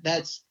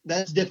that's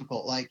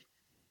difficult. Like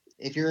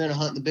if you're going to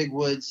hunt in the big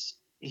woods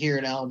here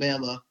in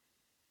Alabama,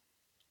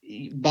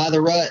 by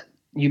the rut,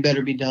 you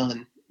better be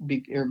done.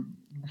 Or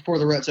before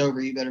the rut's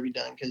over, you better be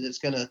done, because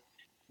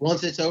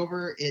once it's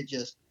over, it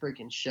just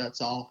freaking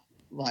shuts off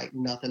like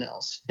nothing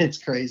else. It's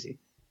crazy.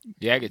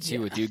 Yeah, I could see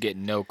with you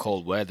getting no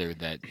cold weather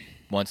that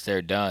once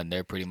they're done,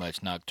 they're pretty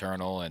much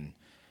nocturnal and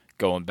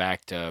going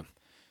back to,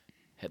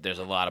 there's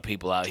a lot of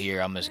people out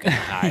here, I'm just going to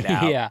hide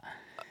out. Yeah.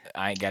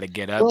 I ain't got to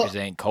get up because it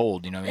ain't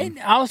cold, you know what I mean?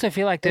 And I also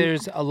feel like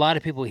there's a lot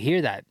of people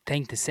here that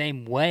think the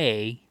same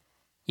way,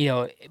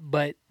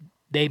 but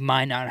they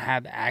might not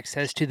have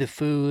access to the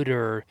food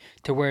or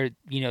to where,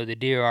 the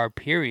deer are,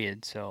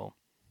 period. So.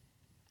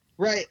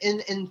 Right.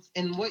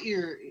 And what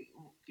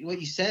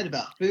you said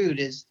about food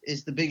is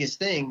the biggest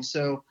thing.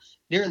 So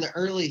during the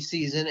early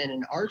season and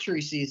in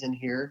archery season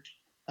here,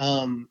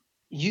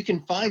 you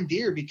can find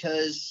deer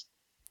because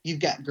you've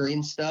got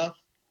green stuff.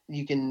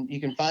 you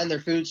can find their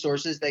food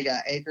sources. They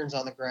got acorns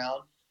on the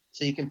ground,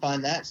 so you can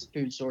find that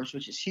food source,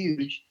 which is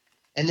huge.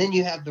 And then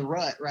you have the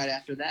rut right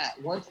after that.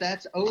 Once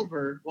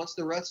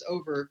the rut's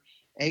over,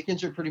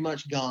 acorns are pretty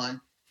much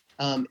gone.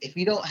 If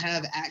you don't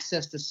have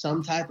access to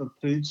some type of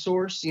food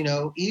source,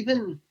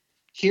 even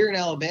here in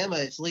Alabama,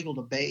 it's legal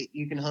to bait.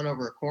 You can hunt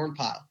over a corn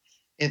pile.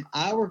 If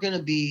I were going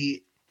to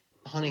be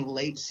hunting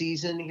late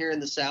season here in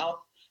the South,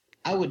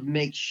 I would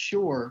make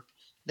sure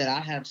that I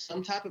have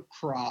some type of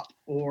crop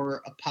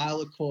or a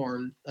pile of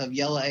corn of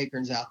yellow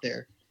acorns out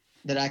there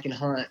that I can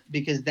hunt,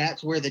 because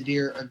that's where the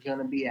deer are going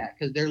to be at,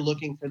 because they're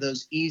looking for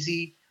those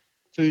easy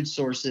food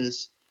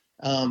sources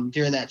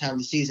during that time of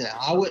the season.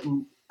 I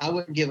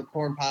wouldn't give a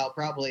corn pile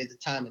probably at the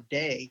time of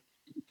day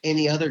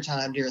any other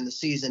time during the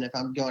season if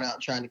I'm going out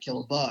and trying to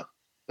kill a buck.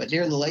 But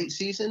during the late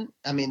season,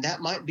 I mean,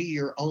 that might be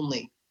your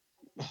only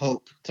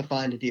hope to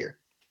find a deer,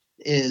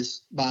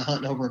 is by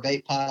hunting over a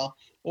bait pile,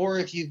 or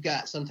if you've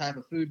got some type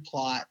of food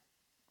plot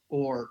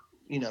or,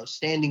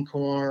 standing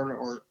corn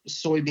or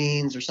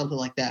soybeans or something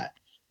like that,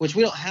 which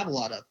we don't have a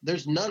lot of.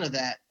 There's none of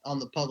that on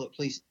the public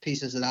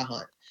pieces that I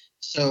hunt.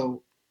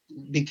 So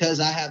because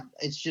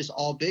it's just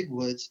all big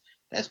woods,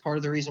 that's part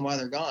of the reason why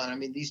they're gone. I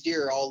mean, these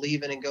deer are all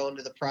leaving and going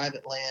to the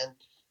private land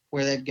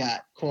where they've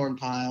got corn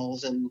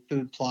piles and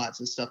food plots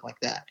and stuff like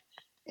that.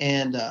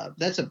 And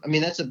that's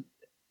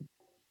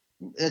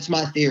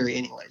my theory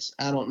anyways.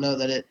 I don't know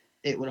that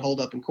it would hold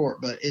up in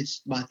court, but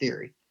it's my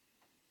theory.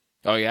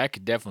 Oh yeah, I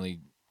could definitely,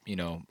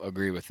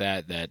 agree with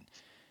that. That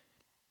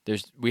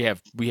we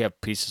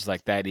have pieces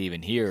like that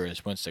even here.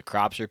 Is once the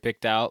crops are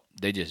picked out,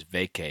 they just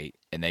vacate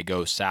and they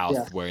go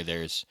south where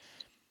there's,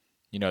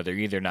 they're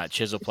either not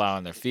chisel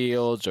plowing their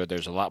fields or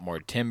there's a lot more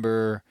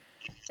timber,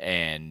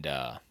 and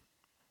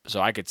so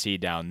I could see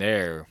down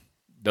there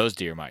those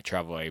deer might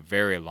travel a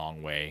very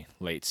long way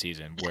late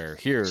season. Where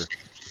here,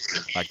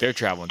 like they're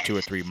traveling 2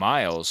 or 3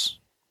 miles.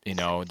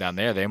 Down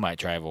there they might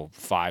travel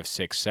 5,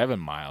 6, 7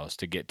 miles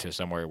to get to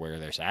somewhere where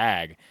there's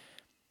ag.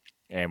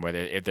 And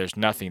if there's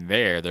nothing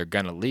there, they're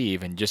going to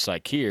leave. And just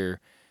like here,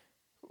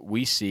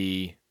 we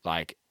see,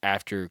 like,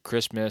 after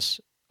Christmas,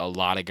 a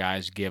lot of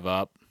guys give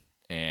up.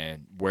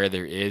 And where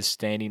there is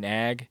standing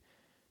ag,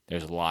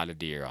 there's a lot of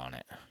deer on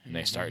it. And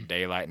they start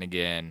daylighting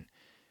again.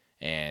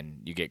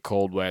 And you get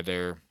cold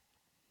weather.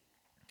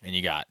 And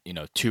you got,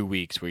 2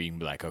 weeks where you can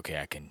be like, okay,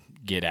 I can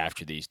get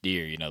after these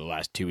deer, the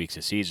last 2 weeks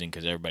of season,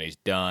 because everybody's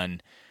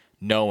done.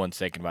 No one's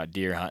thinking about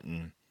deer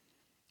hunting.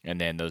 And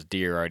then those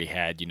deer already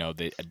had,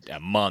 a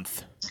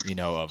month,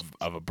 of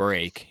a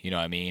break, you know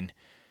what I mean?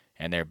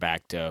 And they're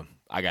back to,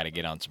 I got to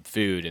get on some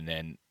food. And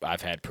then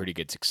I've had pretty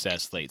good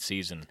success late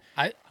season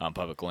on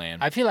public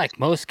land. I feel like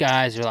most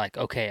guys are like,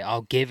 okay,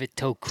 I'll give it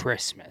till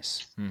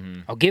Christmas.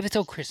 Mm-hmm. I'll give it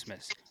till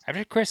Christmas.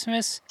 After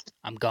Christmas,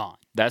 I'm gone.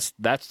 That's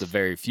the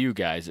very few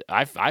guys.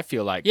 I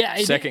feel like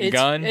second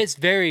gun. It's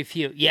very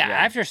few. Yeah,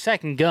 after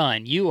second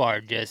gun, you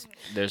are just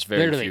there's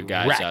very few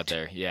guys wrecked out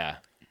there. Yeah,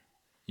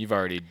 you've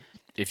already,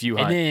 if you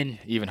hunt,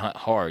 even hunt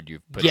hard,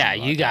 you've put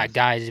you got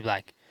guys who be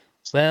like,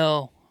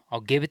 well,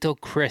 I'll give it till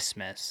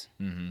Christmas,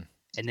 mm-hmm.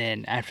 and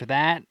then after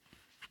that,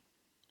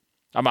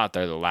 I'm out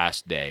there the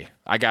last day.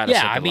 I gotta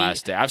set the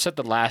last day. I've set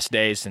the last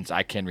day since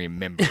I can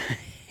remember.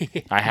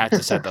 I have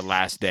to set the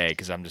last day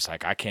because I'm just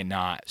like, I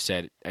cannot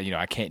set,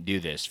 I can't do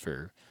this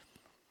for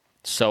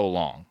so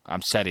long.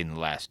 I'm setting the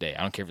last day.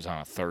 I don't care if it's on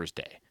a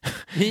Thursday.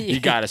 You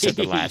got to set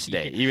the last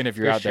day, even if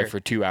you're out there for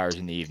 2 hours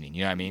in the evening.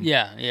 You know what I mean?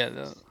 Yeah.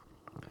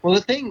 Well,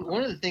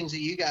 one of the things that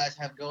you guys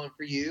have going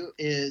for you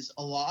is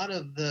a lot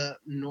of the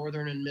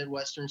northern and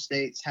midwestern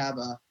states have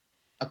a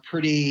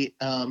pretty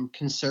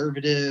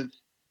conservative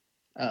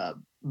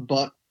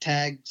buck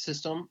tag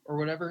system or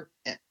whatever.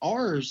 And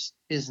ours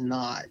is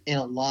not in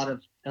a lot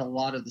of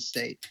the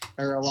state,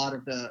 or a lot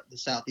of the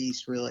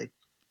southeast, really.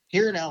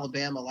 Here in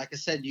Alabama, like I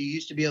said, you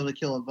used to be able to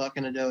kill a buck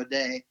and a doe a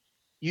day.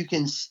 You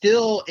can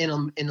still, in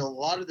a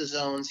lot of the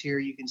zones here,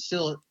 you can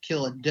still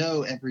kill a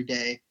doe every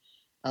day.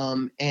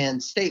 And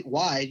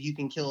statewide, you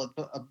can kill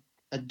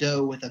a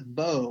doe with a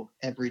bow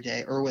every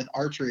day, or with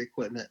archery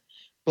equipment.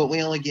 But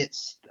we only get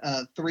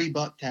 3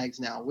 buck tags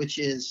now, which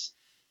is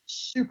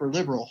super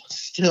liberal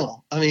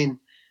still. I mean,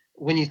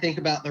 when you think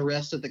about the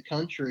rest of the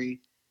country,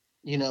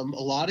 a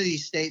lot of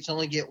these states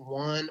only get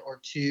 1 or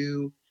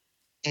 2,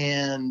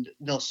 and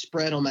they'll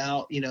spread them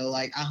out.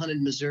 Like I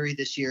hunted Missouri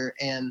this year,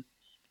 and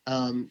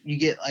you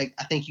get I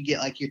think you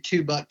get your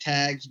 2 buck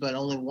tags, but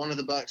only one of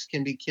the bucks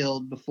can be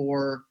killed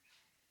before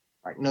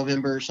like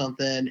November or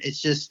something.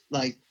 It's just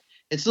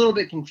it's a little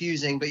bit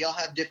confusing, but y'all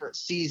have different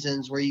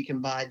seasons where you can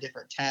buy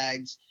different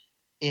tags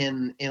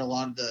in a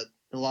lot of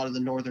the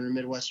northern and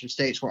midwestern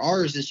states, where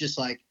ours is just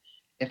like,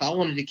 if I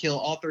wanted to kill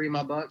all 3 of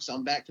my bucks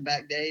on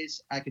back-to-back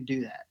days, I could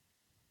do that.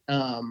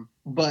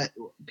 But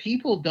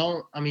people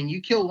don't,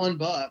 you kill 1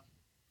 buck,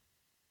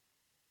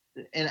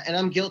 and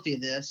I'm guilty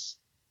of this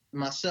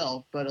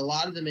myself, but a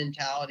lot of the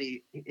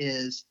mentality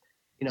is,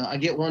 I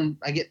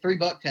get 3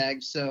 buck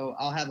tags, so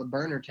I'll have a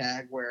burner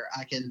tag where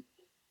I can,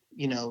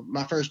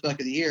 my first buck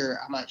of the year,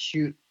 I might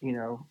shoot,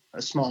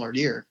 a smaller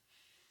deer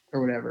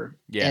or whatever.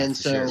 Yeah. And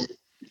so, sure.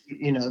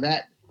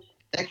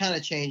 that kind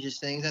of changes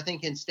things. I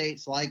think in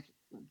states like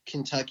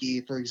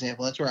Kentucky, for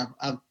example, that's where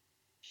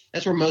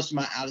that's where most of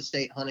my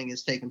out-of-state hunting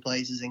is taking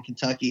place, is in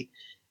Kentucky.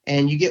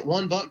 And you get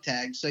one buck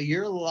tag, so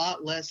you're a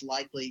lot less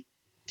likely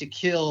to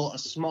kill a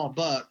small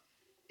buck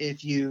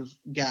if you've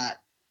got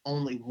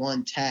only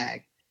one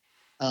tag,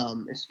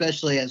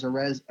 especially as a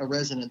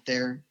resident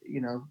there,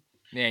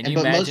 Man, And you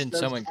but most imagine of those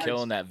someone tags-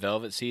 killing that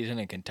velvet season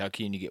in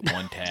Kentucky and you get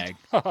one tag?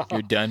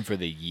 You're done for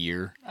the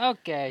year.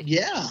 Okay.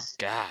 Yeah,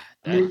 God.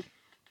 I mean,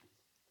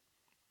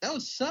 that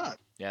would suck.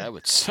 Yeah, that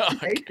would I suck.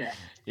 hate that.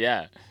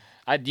 Yeah.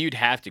 You'd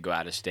have to go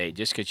out of state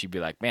just because you'd be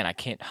like, man, I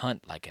can't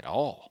hunt like at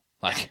all.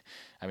 Like,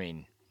 I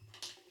mean,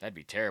 that'd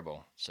be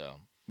terrible. So,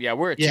 yeah,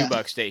 we're a Yeah.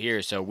 2-buck state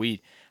here, so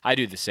I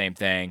do the same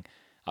thing.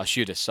 I'll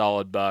shoot a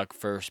solid buck,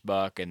 first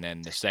buck, and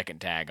then the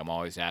second tag, I'm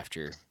always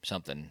after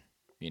something,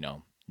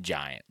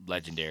 giant,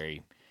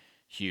 legendary,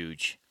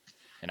 huge.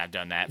 And I've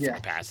done that for Yeah.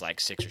 the past like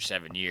 6 or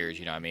 7 years,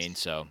 you know what I mean?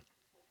 So,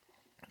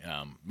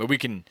 but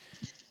can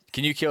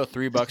you kill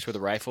 3 bucks with a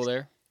rifle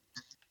there?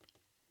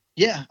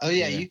 Yeah. Oh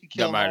yeah. Yeah. You could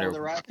kill Don't them all matter with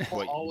a rifle,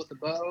 what- all with a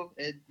bow.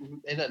 It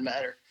doesn't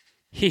matter.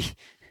 He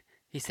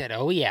said,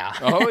 "Oh yeah."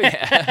 Oh,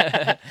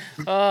 yeah.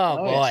 Oh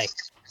boy.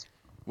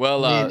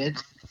 Well, Man,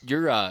 it's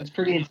you're,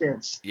 pretty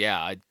intense.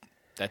 yeah,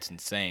 that's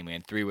insane,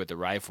 man. 3 with the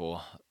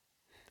rifle.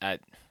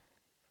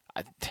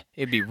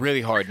 It'd be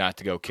really hard not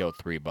to go kill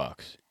 3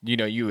 bucks.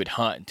 You would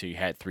hunt until you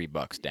had 3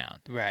 bucks down.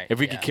 Right. If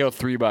we could kill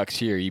 3 bucks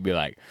here, you'd be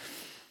like,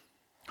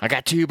 I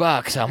got 2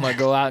 bucks. I'm gonna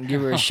go out and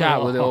give her a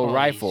shot with the old Holy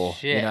rifle. You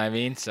shit. know what I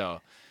mean?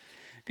 So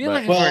If you're but-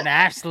 looking for Well- an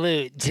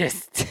absolute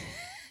just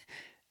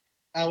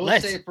I will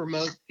Let's- say for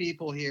most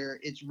people here,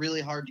 it's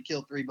really hard to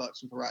kill 3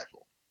 bucks with a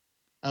rifle.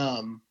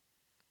 And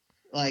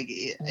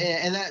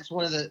that's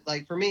one of the,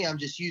 like, for me, I'm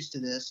just used to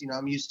this.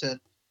 I'm used to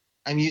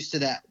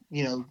that.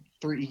 You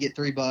get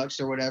 3 bucks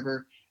or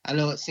whatever. I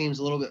know it seems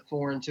a little bit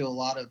foreign to a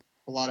lot of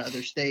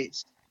other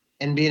states,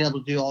 and being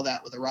able to do all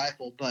that with a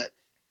rifle, but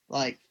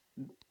like,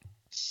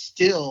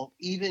 still,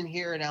 even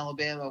here in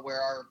Alabama, where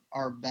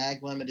our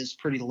bag limit is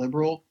pretty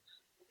liberal,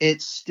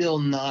 it's still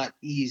not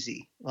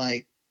easy.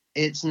 Like,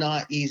 it's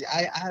not easy.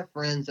 I have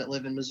friends that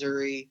live in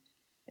Missouri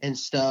and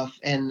stuff,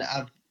 and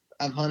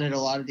I've hunted a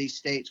lot of these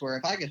states where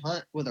if I could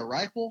hunt with a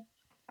rifle,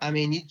 I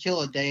mean, you'd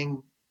kill a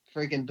dang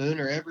freaking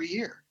booner every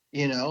year.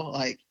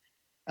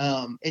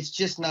 It's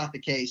just not the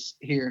case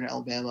here in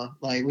Alabama.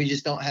 Like, we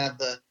just don't have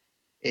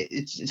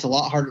it's a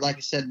lot harder. Like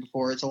I said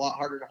before, it's a lot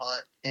harder to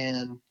hunt,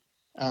 and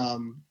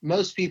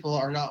most people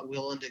are not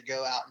willing to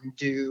go out and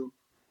do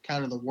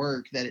kind of the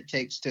work that it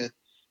takes to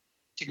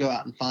go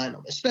out and find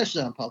them,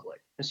 especially on public.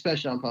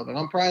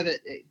 On private,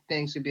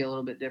 things could be a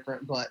little bit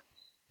different, but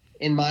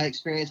in my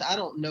experience, I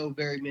don't know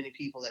very many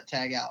people that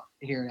tag out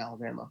here in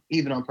Alabama,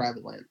 even on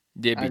private land.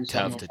 it'd I be just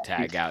don't tough know to how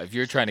tag out. If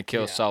you're trying to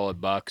kill Yeah. solid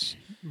bucks,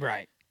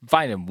 right.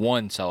 finding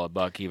one solid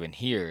buck even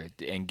here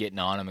and getting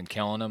on them and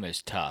killing them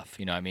is tough.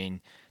 You know what I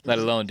mean? Let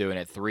alone doing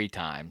it 3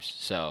 times.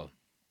 So,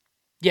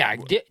 Yeah,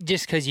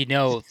 just because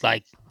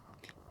like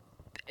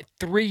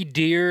 3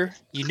 deer,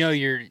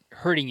 you're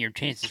hurting your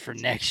chances for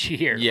next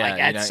year. Yeah,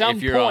 like at some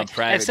if you're on point,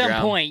 private at some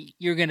ground. point,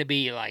 you're gonna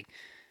be like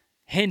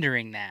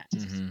hindering that.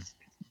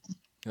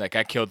 like,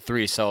 I killed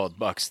 3 solid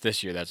bucks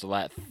this year. That's a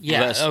lot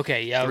Yeah. less.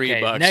 Okay. Yeah. 3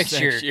 Okay. bucks Next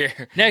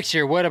year. Next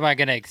year, what am I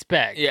gonna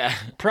expect? Yeah.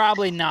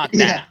 Probably not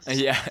Yeah. that.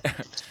 Yeah.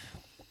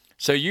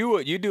 So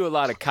you do a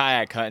lot of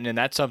kayak hunting, and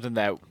that's something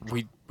that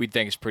we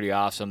think is pretty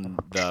awesome.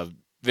 The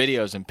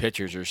videos and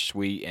pictures are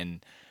sweet,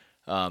 and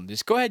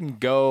just go ahead and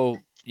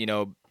go,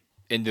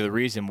 into the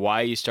reason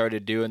why you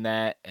started doing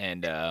that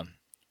and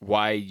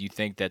why you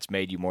think that's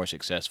made you more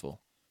successful.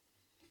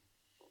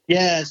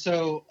 Yeah,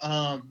 so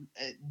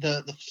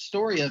the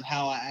story of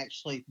how I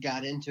actually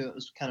got into it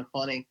was kind of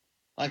funny.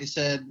 Like I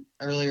said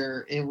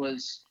earlier, it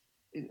was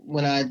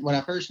when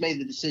I first made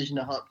the decision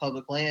to hunt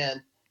public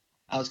land,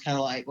 I was kind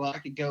of like, well, I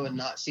could go and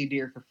not see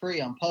deer for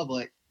free on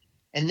public.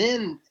 And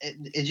then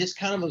it just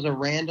kind of was a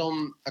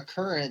random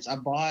occurrence. I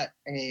bought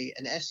an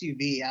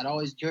SUV. I'd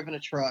always driven a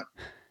truck,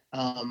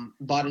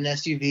 bought an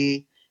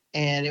SUV,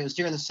 and it was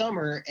during the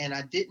summer, and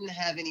I didn't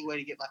have any way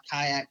to get my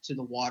kayak to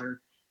the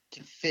water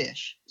to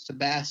fish, to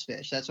bass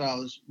fish. That's what I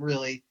was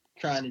really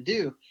trying to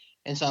do.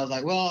 And so I was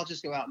like, well, I'll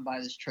just go out and buy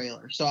this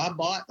trailer. So I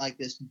bought like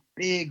this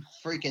big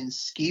freaking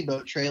ski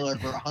boat trailer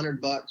for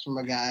 $100 from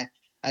a guy.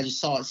 I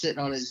just saw it sitting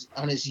on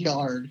his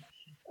yard.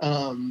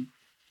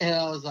 And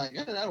I was like,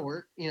 oh, that'll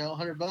work,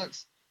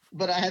 $100.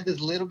 But I had this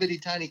little bitty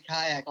tiny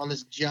kayak on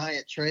this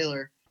giant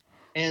trailer.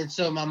 And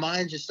so my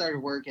mind just started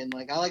working.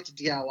 Like, I like to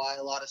DIY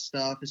a lot of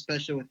stuff,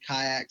 especially with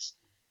kayaks.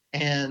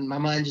 And my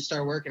mind just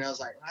started working. I was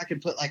like, I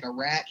could put like a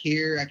rack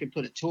here. I could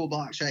put a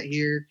toolbox right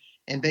here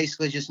and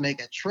basically just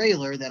make a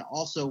trailer that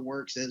also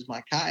works as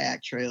my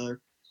kayak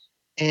trailer.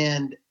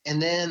 And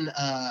then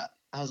I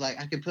was like,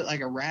 I could put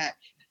like a rack,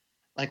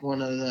 like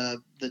one of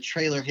the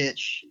trailer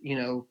hitch,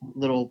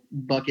 little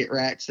bucket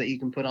racks that you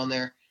can put on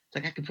there. It's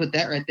like, I could put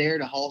that right there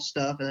to haul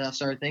stuff. And then I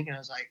started thinking, I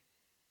was like,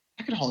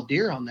 I could haul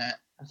deer on that.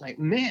 I was like,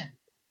 man,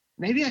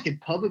 maybe I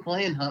could public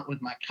land hunt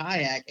with my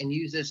kayak and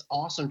use this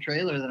awesome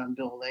trailer that I'm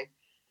building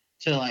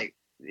to like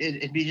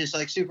it'd be just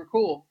like super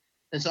cool.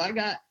 And so I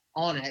got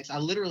Onyx. I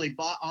literally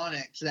bought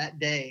Onyx that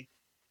day,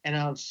 and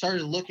I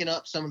started looking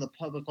up some of the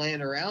public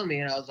land around me,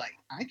 and I was like,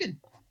 I could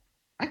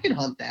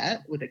hunt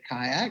that with a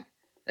kayak.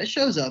 That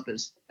shows up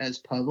as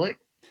public.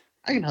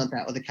 I can hunt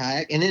that with a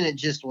kayak. And then it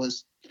just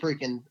was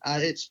freaking,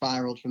 it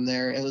spiraled from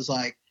there. It was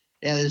like,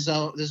 yeah, this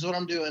is what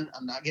I'm doing.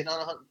 I'm not getting on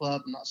a hunting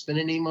club. I'm not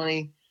spending any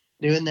money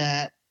doing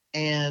that.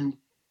 And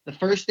the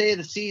first day of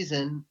the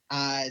season,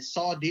 I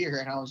saw a deer,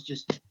 and I was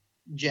just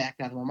jacked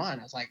out of my mind.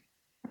 I was like,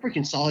 I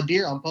freaking saw a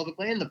deer on public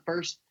land the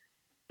first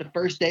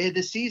day of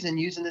the season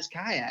using this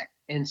kayak.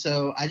 And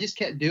so I just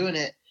kept doing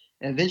it,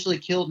 and eventually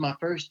killed my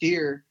first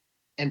deer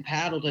and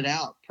paddled it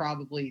out.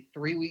 Probably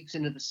 3 weeks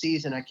into the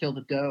season, I killed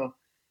a doe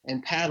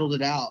and paddled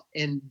it out.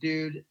 And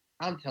dude,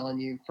 I'm telling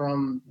you,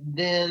 from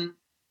then,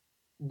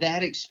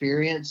 that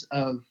experience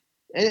of,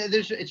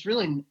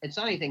 it's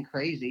not anything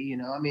crazy, you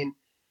know. I mean,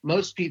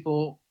 most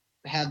people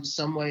have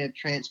some way of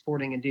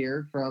transporting a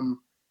deer from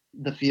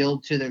the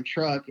field to their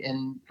truck,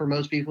 and for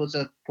most people it's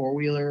a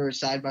four-wheeler or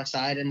side by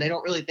side, and they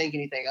don't really think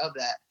anything of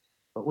that.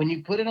 But when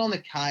you put it on the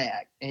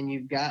kayak and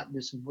you've got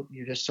this,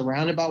 you're just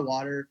surrounded by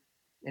water,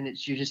 and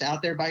you're just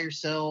out there by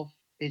yourself,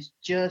 it's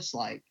just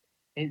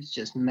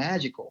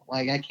magical.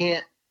 Like I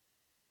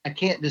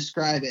can't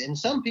describe it. And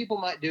some people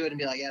might do it and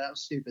be like, yeah, that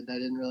was stupid, that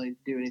didn't really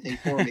do anything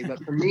for me.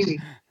 But for me,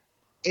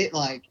 it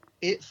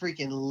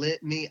freaking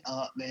lit me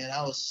up, man.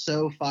 I was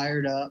so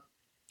fired up.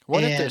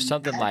 What if there's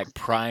something like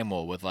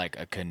primal with like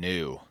a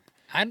canoe?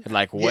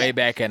 Like way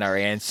back in our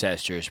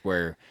ancestors,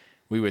 where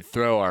we would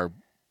throw our,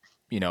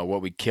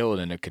 what we killed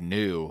in a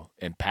canoe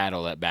and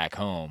paddle it back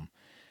home.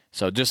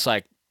 So just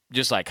like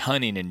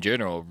hunting in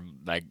general,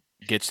 like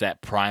gets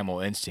that primal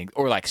instinct,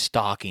 or like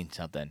stalking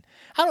something.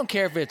 I don't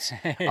care if it's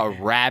a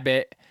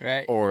rabbit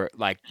right, or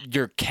like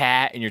your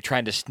cat and you're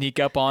trying to sneak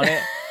up on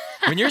it.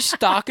 When you're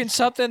stalking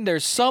something,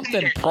 there's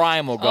something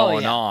primal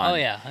going on. Oh,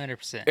 yeah,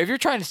 100%. If you're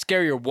trying to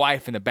scare your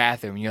wife in the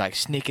bathroom and you're like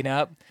sneaking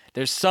up,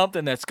 there's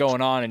something that's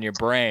going on in your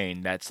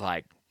brain that's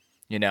like,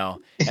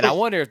 And I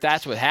wonder if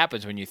that's what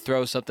happens when you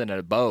throw something at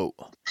a boat.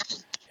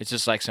 It's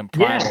just like some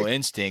primal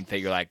instinct that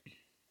you're like,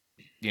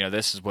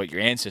 this is what your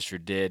ancestor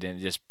did, and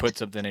it just puts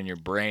something in your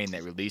brain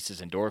that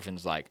releases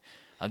endorphins like,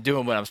 I'm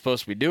doing what I'm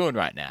supposed to be doing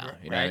right now.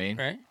 You know what I mean?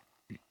 Right.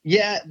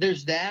 Yeah,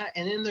 there's that.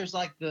 And then there's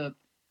like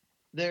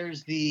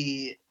there's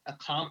the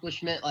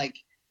accomplishment, like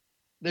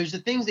there's the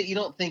things that you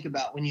don't think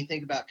about when you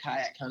think about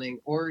kayak hunting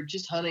or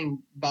just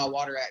hunting by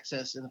water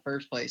access in the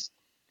first place.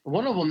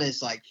 One of them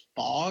is like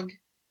fog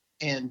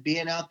and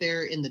being out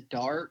there in the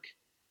dark,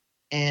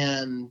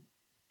 and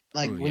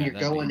like when you're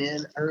going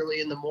in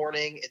early in the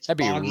morning, that'd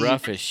be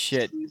rough as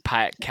shit.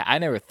 I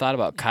never thought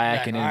about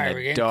kayaking in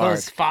the dark.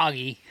 Close,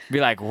 foggy. Be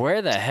like,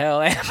 where the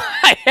hell am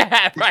I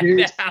at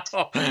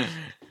now?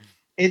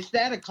 It's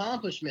that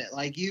accomplishment.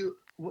 Like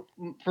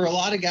for a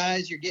lot of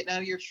guys, you're getting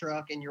out of your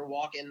truck and you're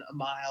walking a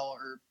mile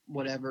or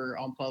whatever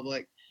on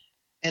public,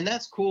 and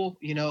that's cool.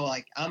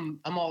 Like I'm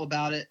all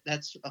about it.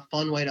 That's a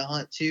fun way to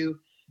hunt too.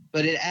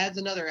 But it adds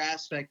another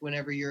aspect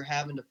whenever you're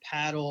having to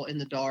paddle in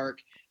the dark.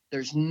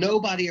 There's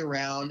nobody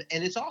around,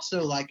 and it's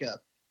also like an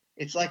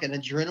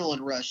adrenaline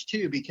rush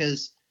too,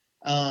 because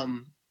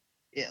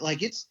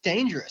it's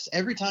dangerous.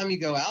 Every time you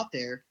go out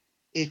there,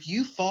 if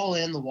you fall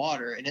in the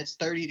water and it's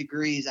 30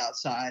 degrees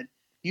outside,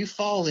 you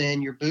fall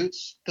in, your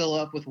boots fill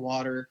up with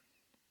water.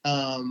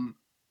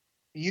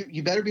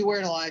 You better be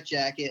wearing a life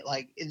jacket.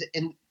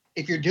 And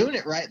if you're doing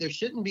it right, there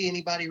shouldn't be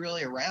anybody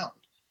really around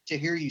to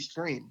hear you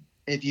scream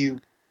if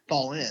you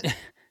fall in.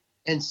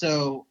 And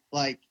so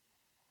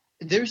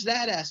there's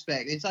that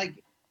aspect.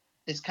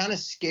 It's kind of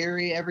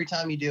scary every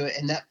time you do it.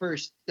 And that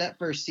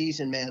first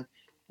season, man,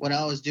 when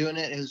I was doing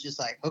it, it was just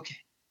like, okay,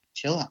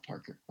 chill out,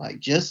 Parker. Like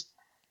just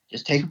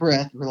take a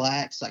breath,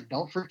 relax. Like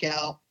don't freak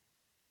out.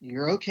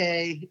 You're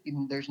okay.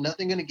 There's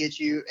nothing going to get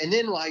you. And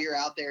then while you're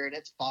out there and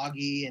it's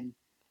foggy and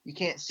you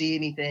can't see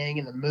anything,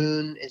 and the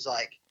moon is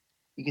like,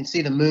 you can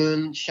see the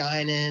moon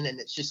shining, and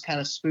it's just kind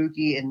of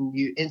spooky, and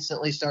you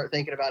instantly start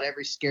thinking about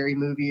every scary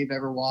movie you've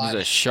ever watched.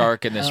 There's a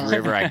shark in this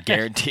river, I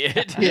guarantee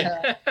it.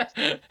 Yeah.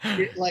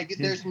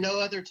 There's no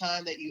other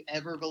time that you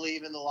ever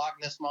believe in the Loch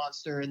Ness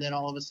Monster, and then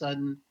all of a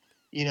sudden,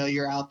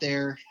 you're out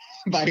there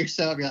by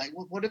yourself. You're like,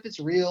 well, what if it's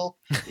real?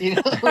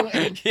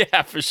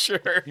 Yeah, for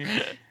sure.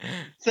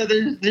 So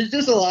there's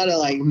just a lot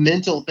of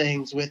mental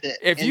things with it.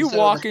 If you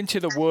walk into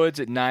the woods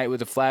at night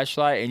with a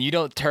flashlight and you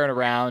don't turn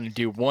around and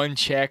do one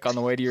check on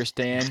the way to your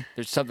stand,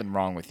 there's something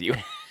wrong with you.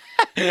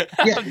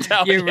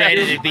 You're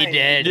ready to be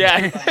dead.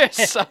 Yeah,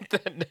 there's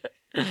something.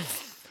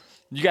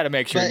 You got to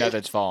make sure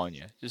nothing's following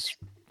you.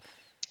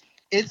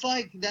 It's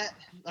like that,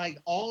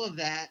 all of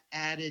that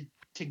added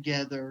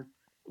together.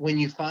 When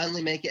you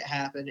finally make it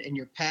happen and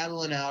you're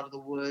paddling out of the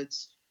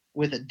woods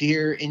with a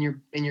deer in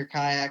your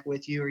kayak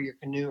with you, or your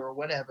canoe or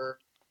whatever,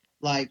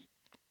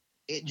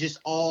 it just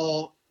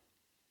all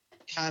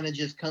kind of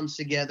just comes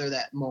together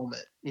that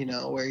moment,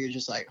 where you're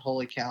just like,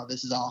 holy cow,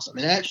 this is awesome.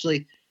 And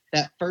actually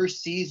that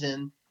first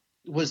season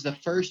was the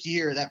first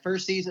year, that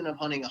first season of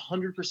hunting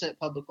 100%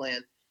 public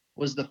land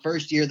was the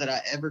first year that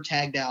I ever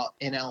tagged out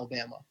in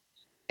Alabama.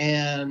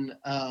 and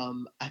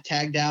I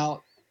tagged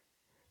out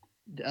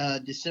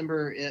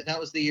December. That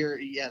was the year.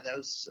 Yeah, that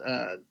was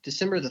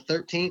December the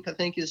 13th, I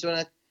think, is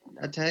when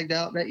I tagged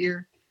out that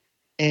year,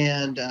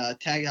 and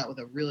tagged out with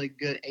a really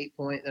good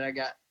 8-point that I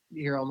got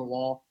here on the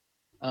wall.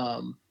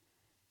 And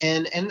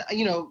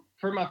you know,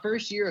 for my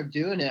first year of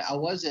doing it, I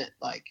wasn't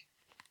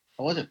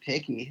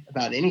picky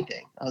about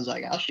anything. I was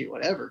like, I'll shoot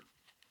whatever.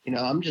 You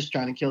know, I'm just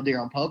trying to kill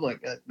deer on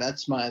public.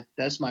 That's my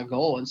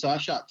goal. And so I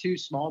shot 2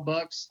 small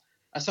bucks.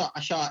 I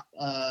shot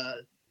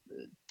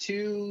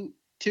 2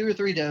 or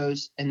 3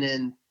 does and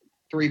then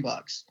 3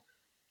 bucks.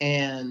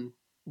 And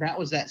that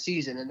was that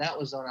season. And that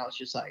was when I was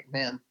just like,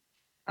 man,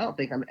 I don't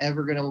think I'm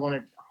ever going to want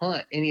to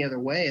hunt any other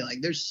way.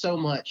 Like, there's so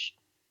much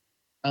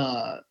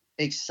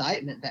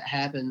excitement that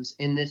happens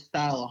in this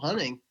style of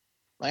hunting.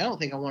 Like, I don't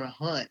think I want to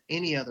hunt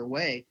any other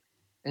way.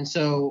 And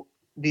so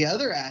the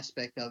other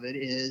aspect of it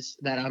is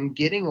that I'm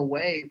getting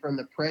away from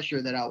the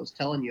pressure that I was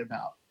telling you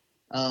about,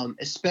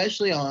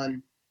 especially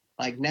on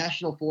like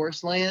national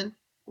forest land,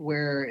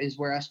 where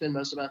I spend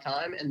most of my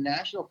time. And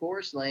national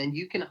forest land,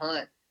 you can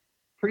hunt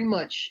pretty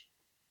much,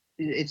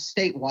 it's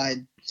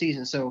statewide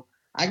season. So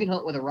I can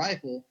hunt with a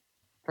rifle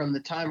from the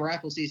time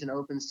rifle season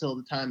opens till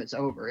the time it's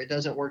over. It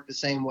doesn't work the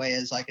same way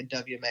as like a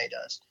WMA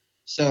does.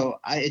 So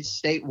it's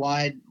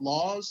statewide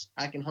laws.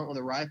 I can hunt with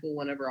a rifle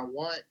whenever I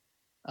want.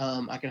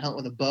 I can hunt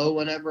with a bow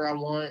whenever I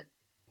want.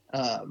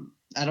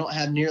 I don't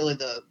have nearly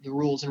the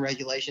rules and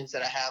regulations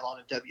that I have on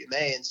a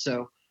WMA. And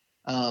so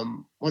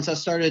once I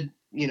started,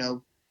 you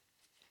know,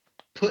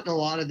 putting a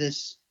lot of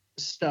this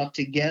stuff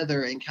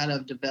together and kind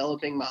of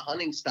developing my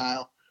hunting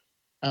style,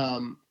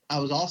 I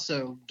was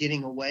also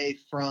getting away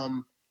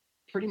from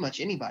pretty much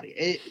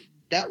anybody.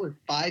 That was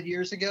 5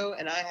 years ago,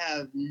 and I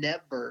have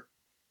never.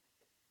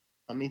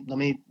 Let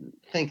me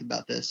think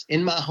about this.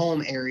 In my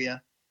home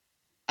area,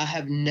 I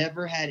have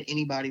never had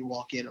anybody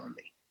walk in on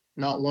me.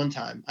 Not one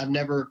time. I've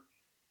never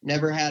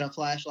had a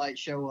flashlight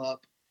show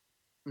up.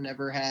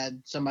 Never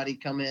had somebody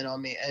come in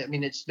on me. I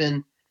mean,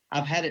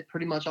 I've had it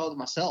pretty much all to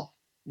myself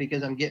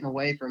because I'm getting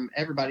away from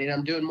everybody and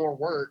I'm doing more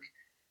work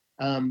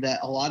that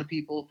a lot of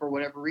people, for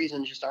whatever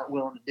reason, just aren't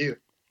willing to do.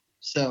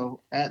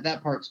 So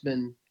that part's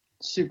been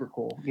super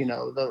cool. You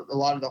know, a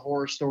lot of the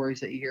horror stories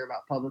that you hear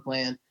about public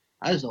land,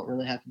 I just don't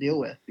really have to deal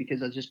with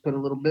because I just put a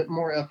little bit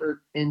more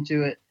effort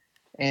into it,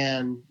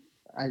 and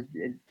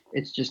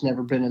it's just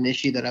never been an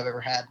issue that I've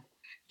ever had.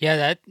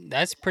 Yeah,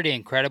 that's pretty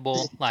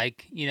incredible.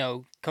 Like, you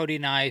know, Cody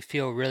and I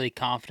feel really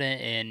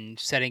confident in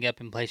setting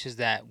up in places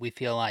that we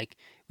feel like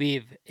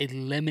we've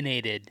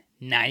eliminated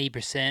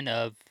 90%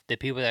 of the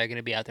people that are going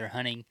to be out there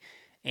hunting.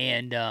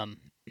 And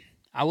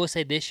I will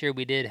say this year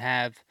we did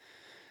have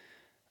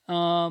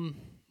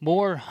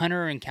more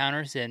hunter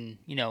encounters than,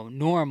 you know,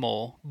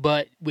 normal.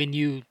 But when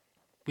you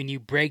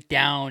break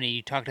down and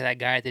you talk to that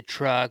guy at the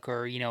truck,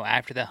 or, you know,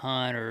 after the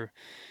hunt, or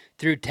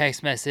through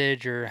text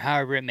message, or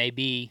however it may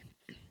be,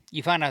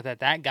 you find out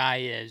that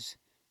guy is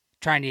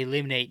trying to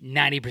eliminate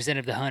 90%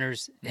 of the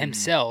hunters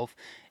himself.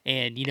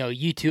 And, you know,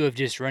 you two have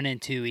just run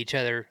into each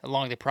other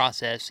along the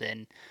process.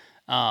 And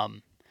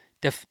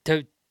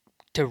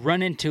to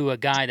run into a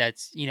guy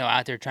that's, you know,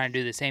 out there trying to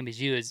do the same as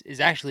you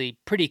is actually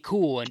pretty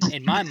cool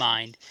in my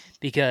mind,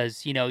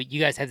 because, you know, you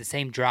guys have the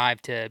same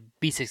drive to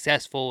be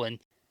successful. And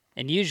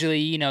usually,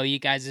 you know, you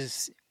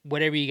guys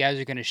whatever you guys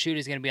are going to shoot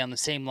is going to be on the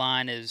same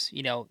line as,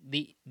 you know,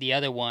 the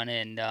other one.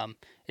 And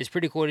it's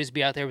pretty cool to just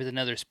be out there with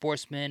another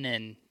sportsman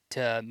and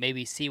to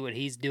maybe see what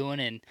he's doing.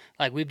 And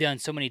like we've done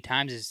so many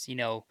times is, you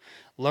know,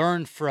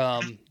 learn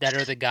from that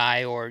other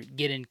guy, or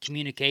get in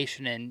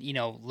communication and, you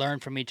know, learn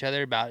from each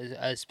other about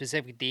a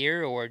specific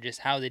deer, or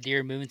just how the deer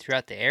are moving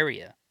throughout the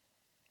area.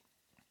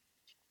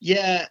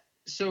 Yeah.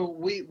 So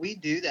we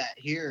do that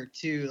here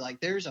too. Like,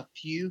 there's a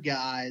few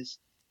guys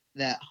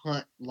that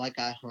hunt like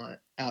I hunt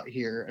out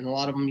here, and a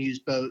lot of them use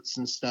boats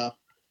and stuff.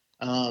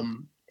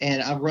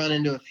 And I've run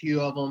into a few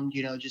of them,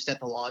 you know, just at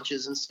the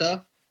launches and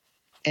stuff.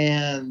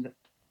 And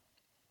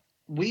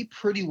we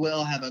pretty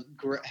well have a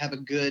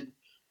good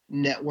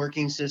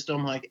networking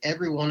system. Like,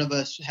 every one of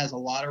us has a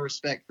lot of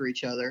respect for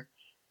each other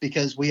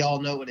because we all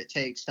know what it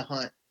takes to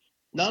hunt.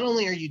 Not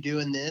only are you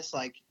doing this,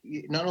 like,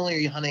 not only are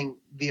you hunting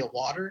via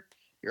water,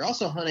 you're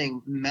also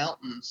hunting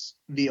mountains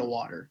via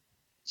water.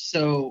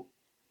 So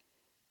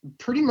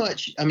pretty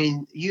much, I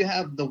mean, you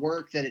have the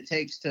work that it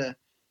takes to,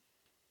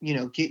 you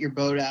know, get your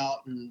boat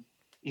out and,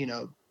 you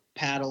know,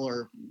 paddle,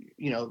 or,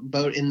 you know,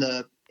 boat in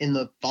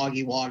the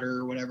foggy water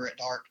or whatever at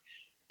dark.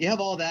 You have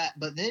all that,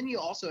 but then you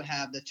also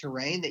have the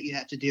terrain that you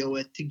have to deal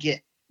with to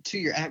get to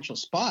your actual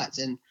spots.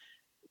 And,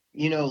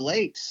 you know,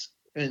 lakes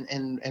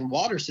and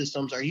water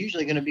systems are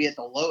usually going to be at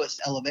the lowest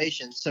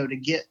elevation. So to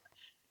get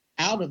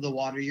out of the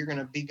water, you're going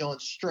to be going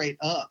straight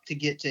up to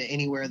get to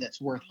anywhere that's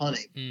worth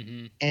hunting.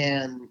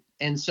 Mm-hmm.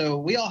 And so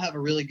we all have a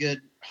really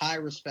good high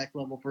respect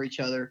level for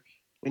each other.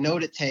 We know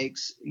what it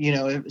takes. You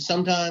know,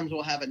 sometimes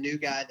we'll have a new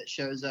guy that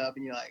shows up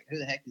and you're like, who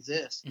the heck is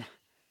this?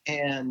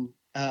 And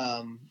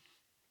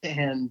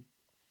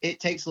it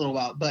takes a little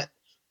while, but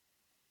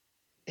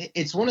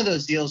it's one of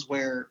those deals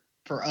where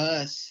for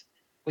us,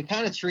 we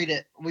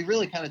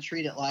really kind of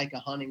treat it like a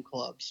hunting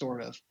club,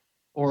 sort of,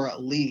 or a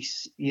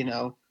lease.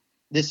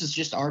 This is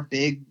just our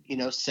big,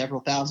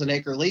 several thousand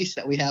acre lease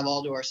that we have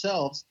all to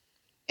ourselves.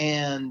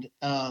 And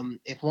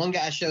if one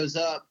guy shows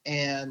up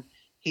and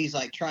he's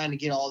like trying to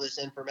get all this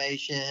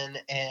information,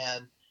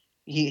 and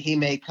he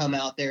may come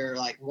out there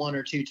like one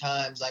or two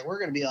times, like we're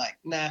going to be like,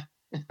 nah,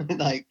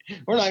 like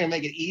we're not going to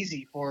make it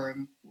easy for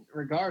him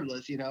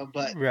regardless,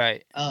 but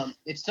Right.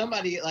 If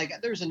somebody, like,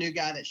 there's a new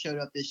guy that showed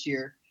up this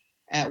year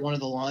at one of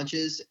the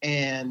launches,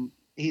 and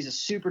he's a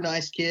super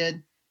nice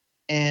kid,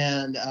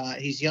 and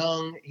he's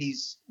young.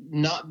 He's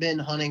not been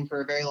hunting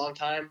for a very long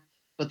time,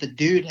 but the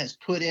dude has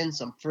put in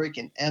some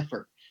freaking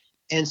effort.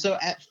 And so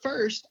at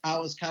first I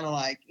was kind of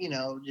like,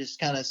 just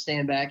kind of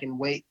stand back and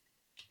wait,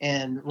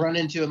 and run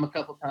into him a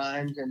couple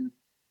times. And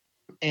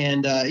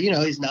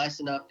he's nice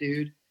enough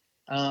dude.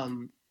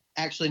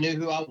 Actually knew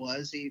who I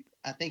was.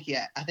 I think he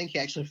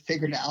actually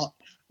figured out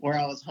where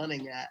I was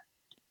hunting at,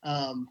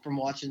 from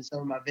watching some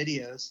of my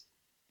videos.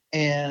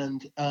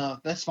 And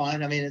that's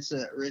fine. I mean, it's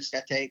a risk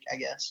I take, I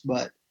guess.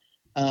 But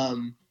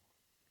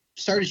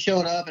started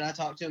showing up, and I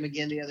talked to him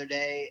again the other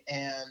day,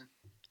 and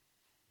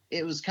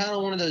it was kind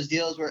of one of those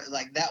deals where,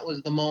 like, that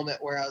was the moment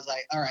where I was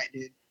like, all right,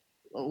 dude,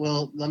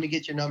 well, let me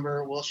get your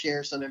number. We'll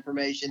share some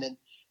information and,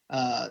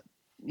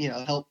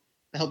 help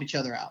each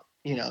other out,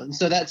 And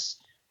so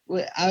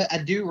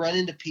I do run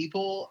into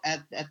people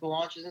at the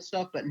launches and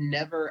stuff, but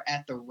never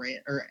at the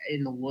ranch or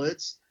in the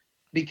woods,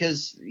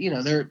 because,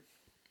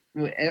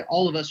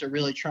 all of us are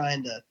really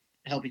trying to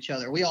help each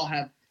other. We all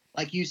have,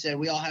 like you said,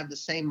 we all have the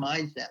same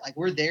mindset. Like,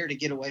 we're there to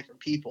get away from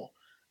people.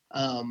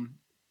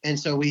 And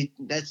so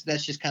that's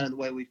just kind of the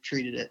way we've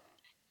treated it.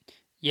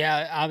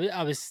 Yeah,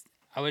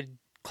 I would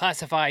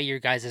classify your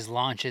guys'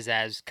 launches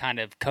as kind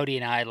of Cody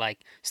and I,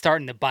 like,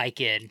 starting to bike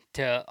in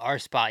to our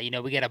spot. We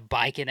got to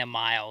bike in a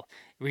mile,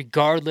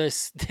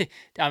 regardless.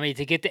 I mean,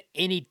 to get to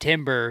any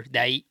timber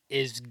that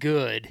is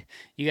good,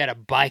 you got to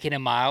bike in a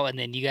mile, and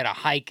then you got to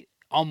hike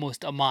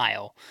almost a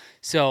mile.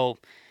 So,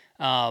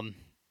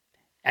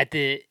 at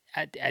the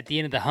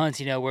end of the hunts,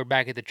 we're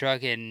back at the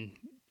truck, and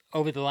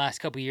over the last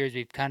couple of years,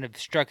 we've kind of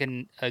struck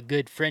a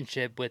good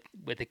friendship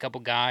with a couple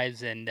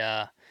guys, and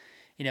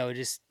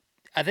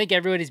I think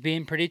everybody's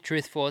being pretty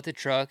truthful at the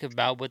truck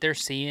about what they're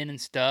seeing and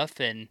stuff.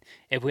 And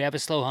if we have a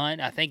slow hunt,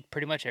 I think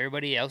pretty much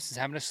everybody else is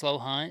having a slow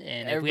hunt.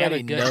 And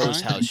everybody if we have a good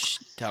knows hunt,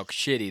 how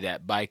shitty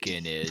that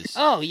bike-in is.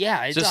 Oh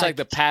yeah, it's just like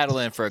the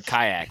paddling for a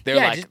kayak. They're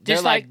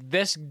like,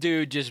 this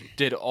dude just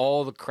did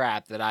all the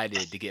crap that I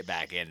did to get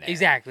back in there.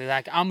 Exactly.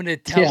 Like, I'm gonna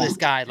tell this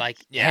guy, like,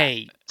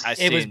 hey,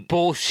 it was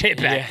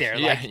bullshit back there.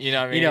 Like, you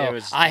know what I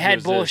mean? I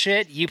had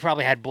bullshit. You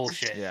probably had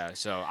bullshit. Yeah.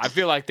 So I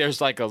feel like there's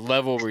like a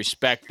level of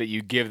respect that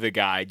you give the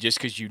guy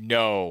just because you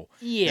know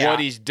what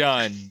he's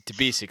done to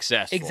be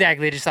successful.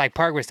 Exactly. Just like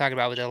Parker was talking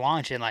about with the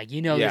launch, and like,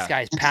 this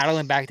guy's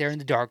paddling back there in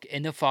the dark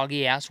in the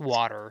foggy ass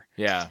water.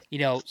 Yeah.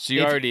 So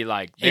you already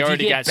they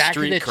already got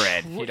street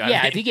cred.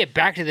 If you get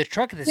back to the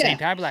truck at the same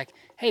time, like,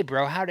 hey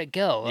bro, how'd it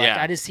go? Like,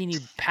 I just seen you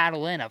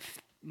paddle in a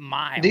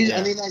mile. I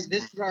mean, like,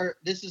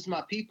 this is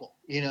my people,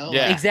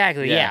 Yeah.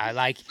 Exactly. Yeah.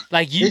 Like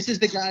you. This is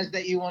the guys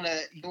that you want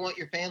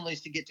your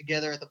families to get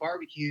together at the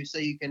barbecue, so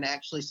you can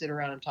actually sit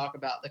around and talk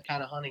about the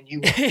kind of hunting you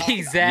want to talk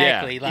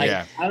exactly. about.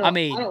 Like, I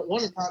don't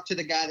want to talk to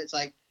the guy that's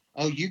like,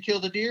 oh, you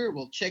killed a deer?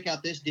 Well, check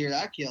out this deer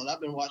that I killed.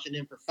 I've been watching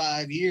him for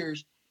 5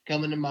 years,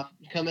 come into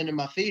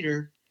my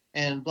feeder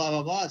and blah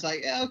blah blah. It's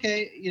like, yeah,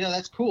 okay,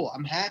 that's cool.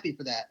 I'm happy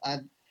for that.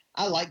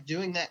 I like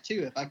doing that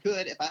too.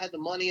 If I had the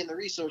money and the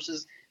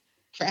resources,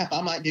 crap,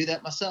 I might do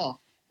that myself.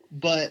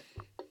 But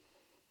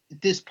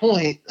at this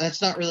point,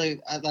 that's not really,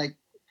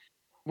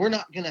 we're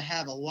not going to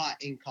have a lot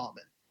in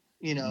common,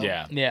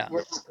 Yeah. Yeah.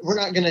 We're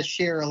not going to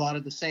share a lot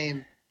of the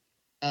same,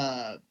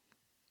 I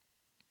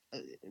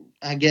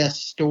guess,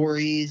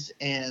 stories,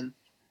 and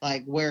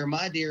like where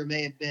my deer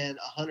may have been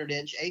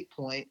 100-inch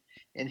 8-point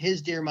and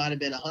his deer might have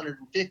been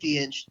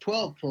 150-inch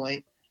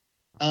 12-point.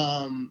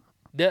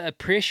 The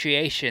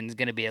appreciation is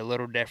going to be a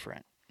little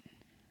different.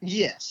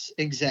 Yes,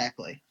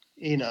 exactly.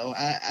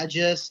 I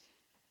just,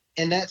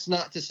 and that's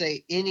not to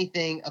say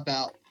anything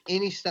about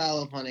any style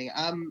of hunting.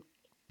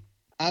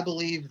 I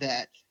believe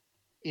that,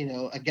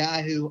 a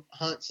guy who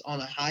hunts on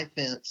a high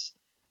fence,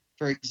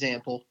 for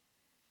example,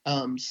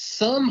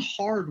 some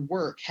hard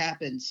work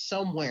happens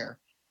somewhere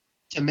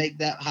to make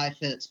that high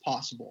fence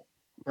possible,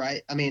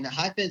 right? I mean,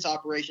 high fence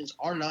operations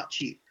are not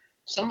cheap.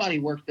 Somebody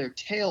worked their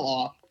tail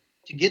off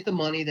to get the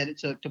money that it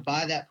took to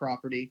buy that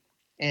property,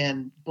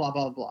 and blah,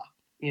 blah, blah.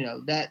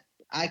 That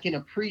I can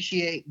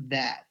appreciate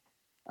that.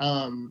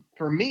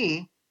 For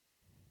me,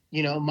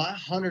 my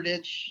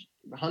 100-inch,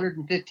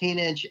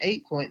 115-inch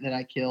 8-point that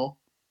I kill,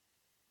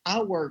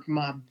 I work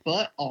my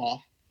butt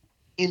off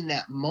in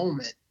that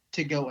moment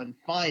to go and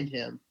find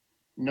him.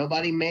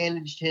 Nobody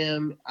managed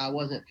him. I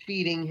wasn't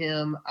feeding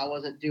him. I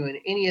wasn't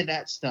doing any of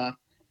that stuff.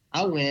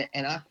 I went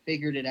and I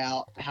figured it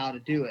out how to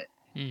do it.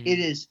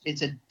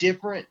 It's a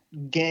different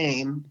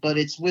game, but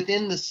it's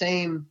within the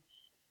same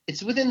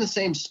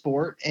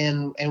sport,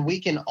 and we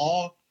can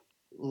all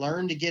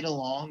learn to get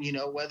along,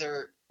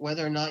 whether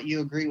whether or not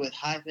you agree with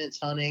high fence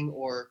hunting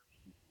or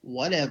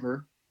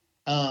whatever,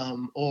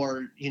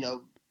 or,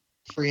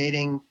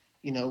 creating,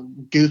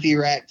 goofy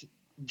racked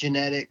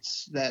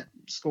genetics that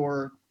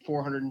score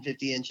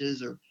 450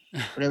 inches or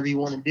whatever you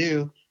want to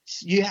do,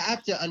 you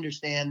have to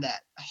understand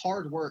that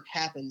hard work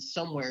happens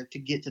somewhere to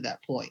get to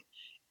that point.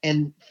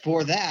 And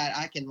for that,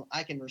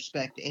 I can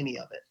respect any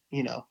of it.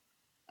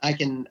 I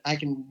can,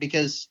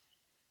 because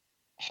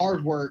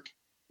hard work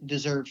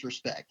deserves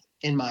respect,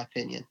 in my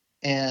opinion.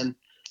 And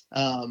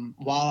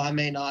while I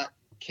may not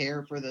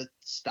care for the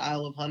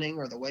style of hunting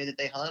or the way that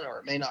they hunt, or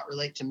it may not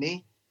relate to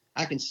me,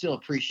 I can still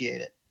appreciate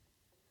it.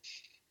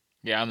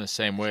 Yeah, I'm the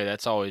same way.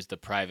 That's always the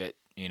private,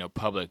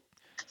 public.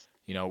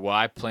 Well,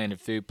 I planted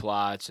food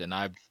plots and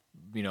I,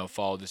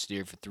 followed this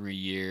deer for 3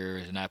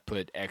 years and I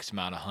put X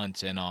amount of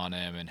hunts in on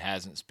him and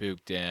hasn't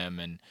spooked him.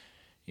 And,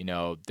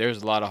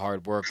 there's a lot of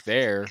hard work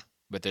there,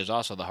 but there's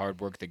also the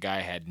hard work the guy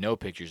had no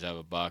pictures of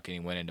a buck and he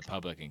went into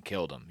public and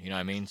killed him. You know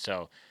what I mean?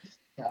 So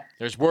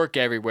there's work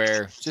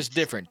everywhere, just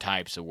different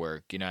types of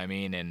work, you know what I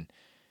mean? And,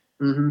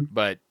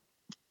 but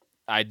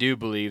I do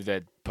believe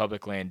that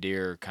public land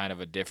deer are kind of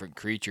a different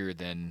creature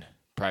than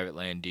private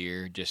land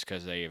deer just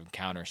because they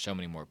encounter so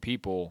many more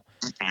people.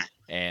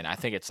 And I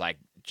think it's like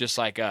just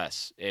like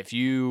us. If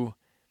you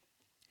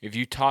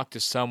talk to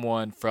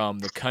someone from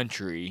the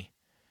country,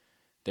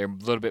 they're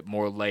a little bit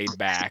more laid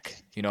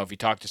back. If you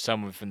talk to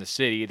someone from the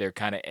city, they're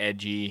kind of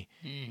edgy,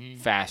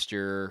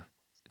 faster.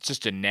 It's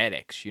just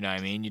genetics, you know what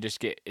I mean? It's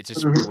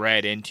just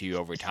bred into you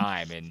over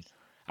time. And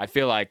I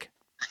feel like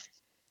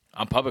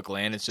on public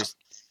land, it's just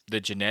the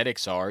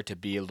genetics are to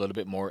be a little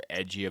bit more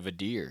edgy of a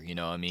deer, you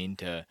know what I mean?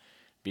 To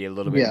be a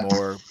little bit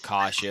more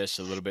cautious,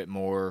 a little bit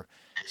more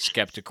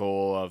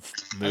skeptical of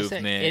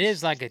movement. It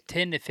is like a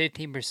 10 to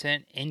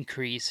 15%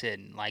 increase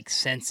in like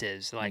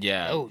senses. Like,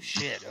 oh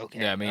shit,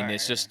 okay. Yeah, I mean,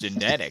 it's just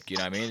genetic, you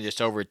know what I mean?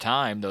 Just over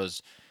time,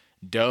 those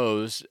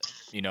does,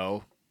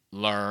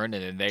 learn,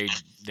 and then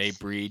they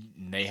breed,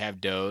 and they have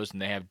does,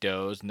 and they have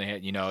does, and they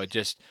have, it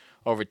just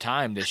over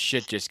time, this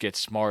shit just gets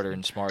smarter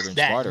and smarter and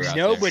smarter out there.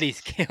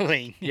 Nobody's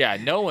killing. Yeah,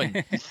 no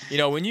one.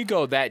 When you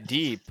go that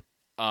deep,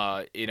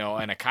 in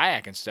a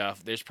kayak and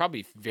stuff, there's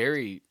probably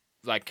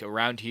like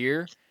around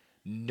here,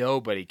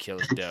 nobody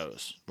kills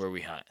does where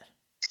we hunt.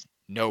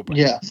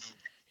 Nobody. Yeah.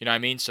 You know what I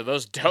mean? So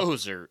those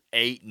does are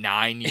 8,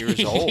 9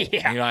 years old.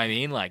 You know what I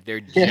mean? Like they're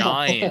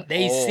giant.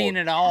 They've seen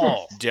it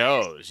all.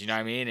 Does. You know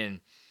what I mean? And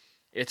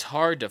it's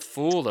hard to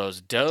fool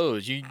those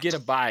does. You get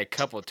them by a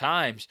couple of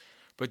times,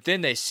 but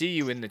then they see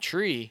you in the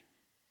tree.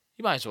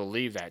 You might as well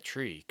leave that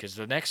tree because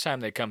the next time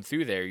they come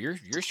through there, you're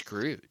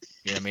screwed.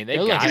 You know what I mean?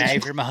 They're looking at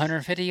you from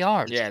 150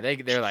 yards. Yeah,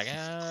 they're like,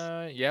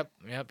 yep,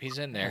 he's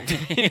in there.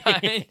 You know what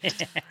I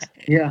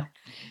mean?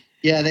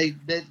 Yeah,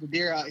 the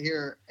deer out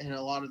here in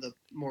a lot of the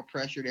more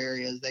pressured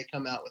areas, they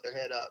come out with their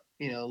head up,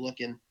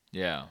 looking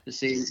to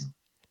see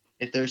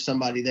if there's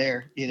somebody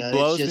there.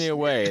 Blows me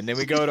away. And then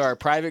we go to our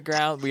private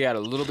ground. We had a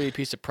little bitty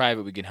piece of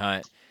private we could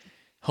hunt.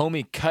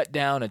 Homie cut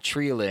down a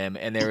tree limb,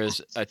 and there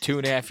was a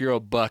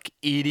 2.5-year-old buck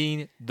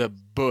eating the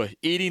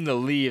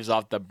leaves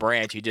off the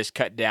branch he just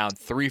cut down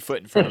 3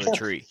 foot in front of the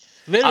tree.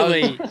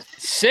 Literally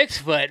 6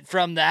 foot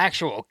from the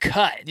actual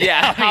cut.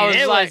 Yeah,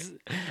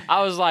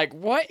 I was like,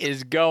 what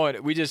is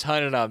going? We just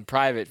hunted on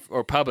private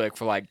or public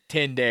for like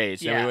 10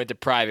 days. So we went to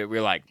private. We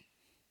were like,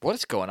 what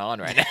is going on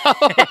right now?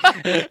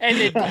 And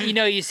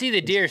you see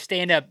the deer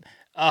stand up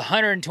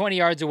 120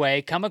 yards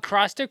away, come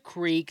across the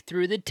creek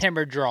through the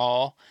timber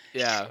draw.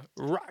 Yeah.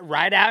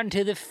 Right out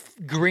into the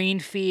green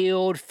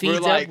field,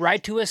 feeds up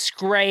right to a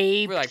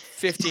scrape. We're like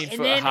 15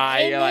 foot high.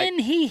 And then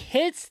he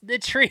hits the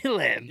tree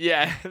limb.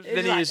 Yeah.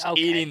 Then he's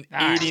eating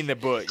the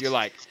butt. You're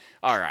like,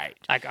 all right.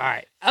 Like, all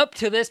right. Up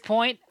to this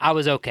point, I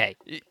was okay.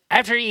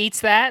 After he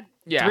eats that,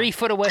 3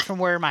 foot away from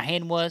where my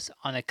hand was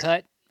on the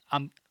cut,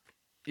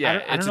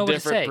 it's a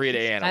different breed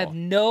of animal. I have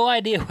no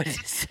idea what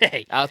to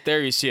say. Out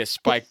there, you see a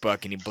spike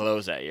buck, and he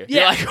blows at you.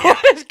 Yeah. You're like,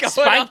 what is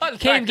going on?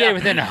 Can't even get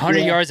within 100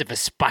 yards of a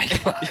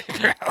spike buck,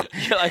 bro.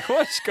 You're like,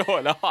 what's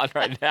going on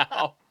right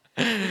now?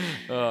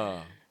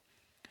 But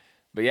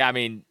yeah, I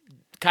mean,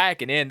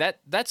 kayaking in,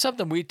 that's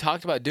something we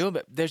talked about doing,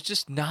 but there's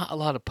just not a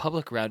lot of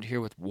public around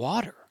here with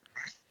water.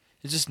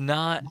 It's just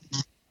not,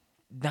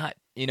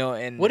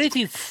 and... What if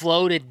you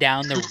floated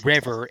down the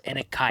river in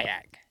a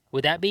kayak?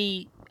 Would that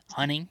be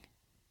hunting?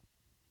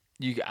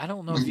 I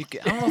don't know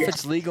if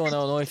it's legal in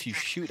Illinois if you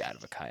shoot out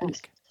of a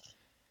kayak.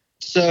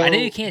 So I know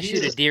you can't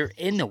shoot a deer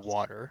in the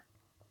water.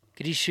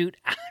 Could you shoot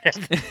out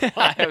of the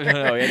water? I don't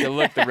know. You have to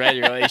look the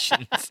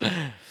regulations.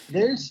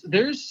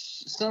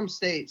 There's some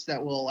states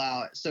that will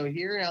allow it. So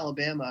here in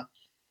Alabama,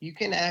 you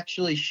can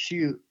actually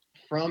shoot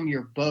from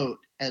your boat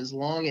as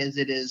long as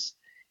it is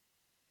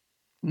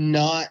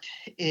not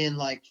in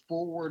like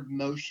forward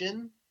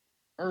motion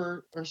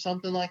or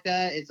something like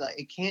that. It's like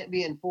it can't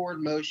be in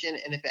forward motion,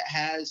 and if it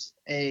has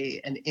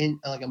a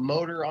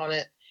motor on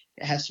it,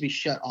 it has to be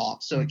shut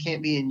off. So it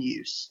can't be in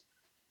use.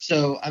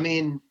 So I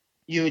mean,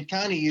 you would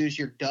kind of use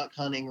your duck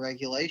hunting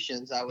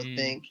regulations, I would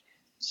think.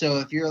 So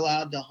if you're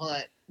allowed to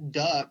hunt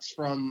ducks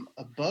from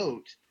a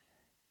boat,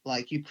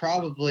 Like you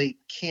probably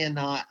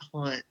cannot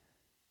hunt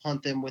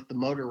them with the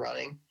motor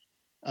running.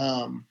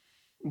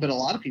 But a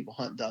lot of people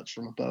hunt ducks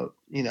from a boat.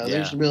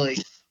 There's really,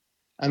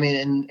 I mean,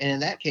 and in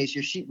that case,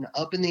 you're shooting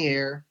up in the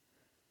air.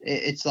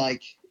 It's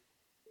like,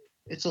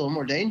 it's a little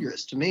more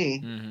dangerous to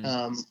me.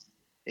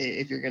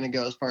 If you're going to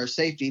go as far as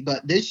safety.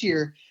 But this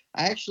year,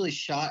 I actually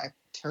shot a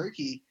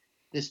turkey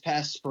this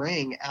past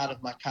spring out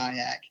of my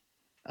kayak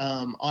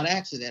on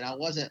accident. I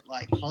wasn't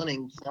like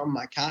hunting from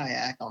my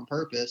kayak on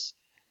purpose.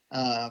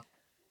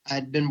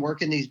 I'd been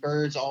working these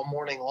birds all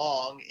morning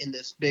long in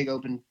this big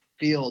open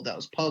field that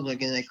was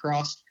public, and they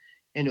crossed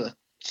into a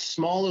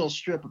small little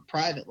strip of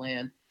private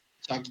land.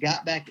 So I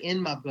got back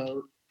in my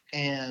boat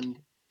and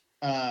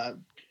I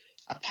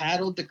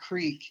paddled the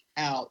creek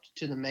out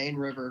to the main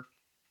river,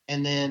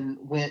 and then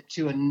went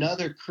to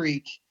another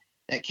creek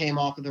that came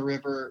off of the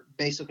river,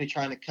 basically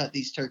trying to cut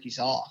these turkeys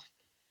off.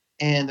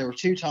 And there were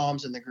 2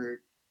 toms in the group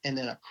and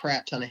then a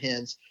crap ton of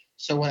hens.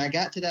 So when I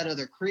got to that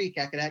other creek,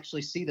 I could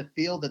actually see the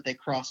field that they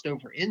crossed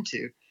over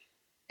into.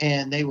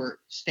 And they were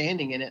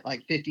standing in it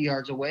like 50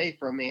 yards away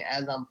from me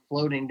as I'm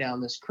floating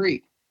down this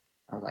creek.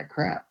 I was like,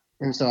 crap.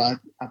 And so I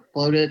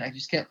floated. I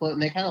just kept floating.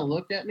 They kind of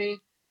looked at me,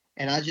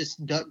 and I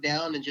just ducked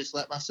down and just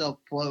let myself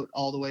float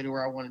all the way to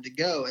where I wanted to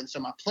go. And so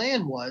my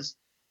plan was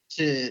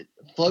to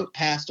float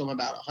past them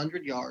about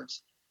 100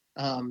 yards,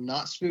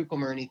 not spook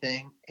them or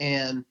anything,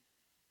 and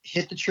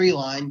hit the tree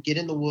line, get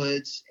in the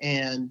woods,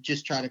 and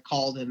just try to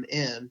call them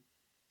in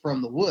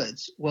from the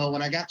woods. Well,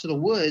 when I got to the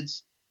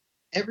woods,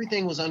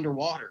 everything was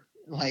underwater.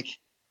 Like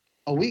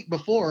a week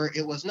before,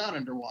 it was not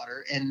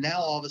underwater, and now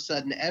all of a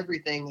sudden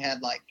everything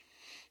had like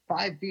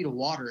 5 feet of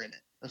water in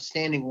it, of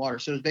standing water.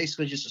 So it was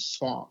basically just a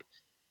swamp.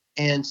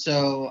 And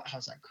so I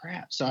was like,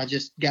 crap. So I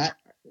just got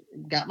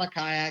my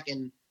kayak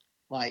and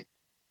like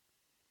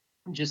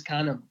just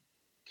kind of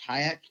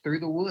kayaked through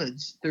the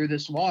woods, through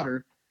this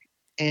water,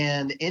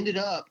 and ended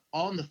up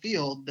on the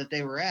field that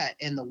they were at.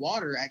 And the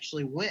water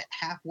actually went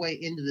halfway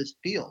into this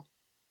field.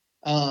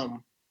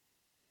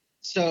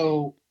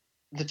 So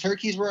the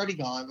turkeys were already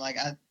gone. Like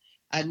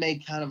I'd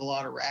made kind of a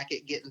lot of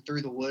racket getting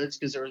through the woods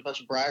because there was a bunch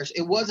of briars.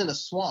 It wasn't a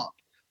swamp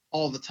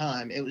all the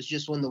time. It was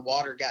just when the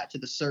water got to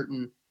the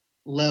certain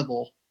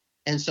level.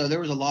 And so there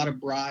was a lot of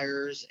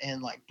briars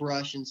and like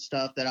brush and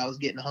stuff that I was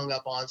getting hung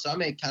up on. So I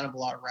made kind of a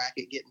lot of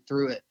racket getting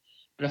through it,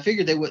 but I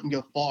figured they wouldn't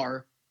go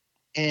far.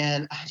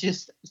 And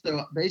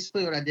so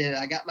basically what I did,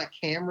 I got my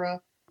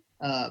camera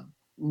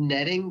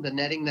netting, the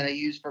netting that I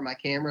use for my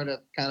camera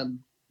to kind of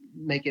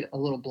make it a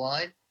little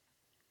blind,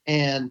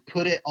 and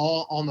put it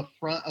all on the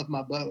front of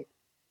my boat.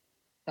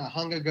 I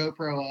hung a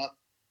GoPro up.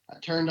 I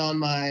turned on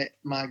my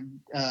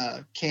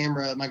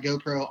camera, my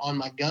GoPro on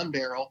my gun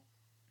barrel,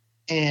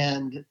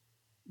 and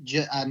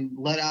I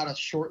let out a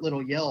short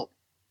little yelp,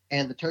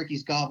 and the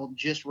turkeys gobbled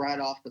just right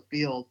off the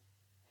field.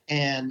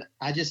 And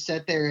I just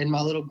sat there in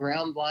my little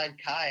ground blind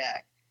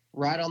kayak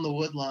right on the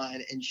wood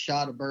line and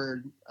shot a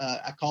bird.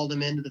 I called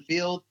him into the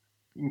field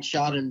and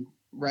shot him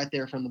right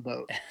there from the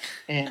boat.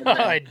 And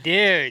oh,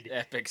 dude,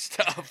 Epic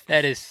stuff.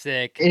 that is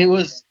sick. It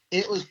was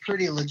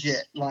pretty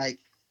legit. Like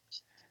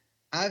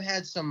I've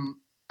had some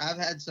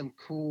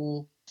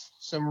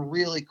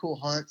really cool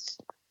hunts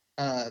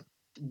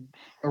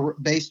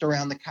based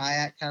around the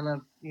kayak, kind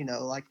of,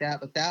 like that.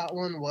 But that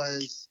one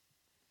was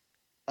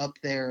up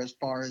there as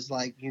far as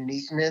like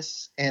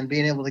uniqueness and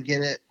being able to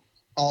get it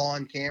all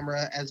on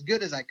camera as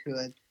good as I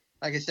could.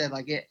 Like I said,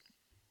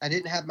 I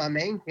didn't have my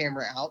main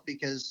camera out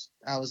because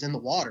I was in the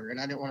water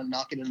and I didn't want to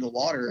knock it into the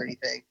water or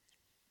anything.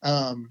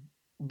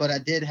 But I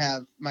did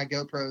have my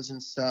GoPros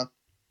and stuff.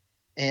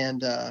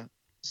 And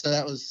so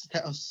that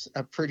was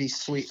a pretty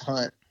sweet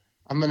hunt.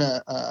 I'm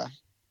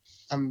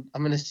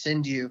gonna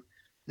send you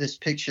this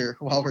picture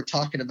while we're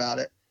talking about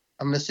it.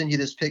 I'm gonna send you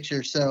this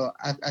picture. So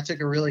I took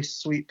a really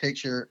sweet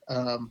picture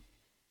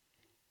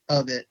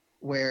of it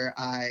where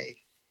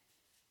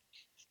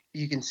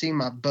you can see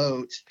my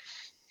boat.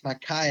 My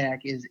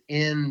kayak is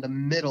in the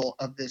middle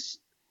of this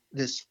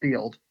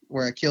field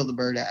where I killed the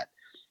bird at,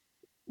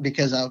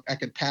 because I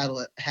could paddle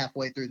it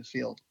halfway through the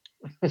field,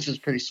 which is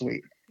pretty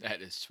sweet.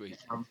 That is sweet.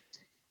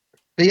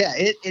 But yeah,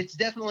 it's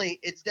definitely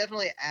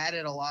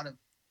added a lot of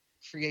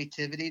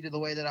creativity to the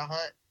way that I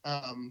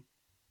hunt.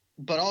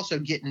 But also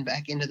getting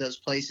back into those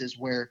places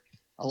where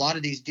a lot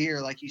of these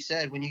deer, like you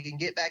said, when you can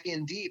get back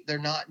in deep, they're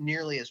not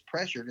nearly as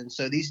pressured. And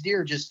so these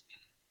deer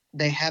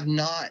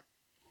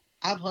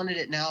I've hunted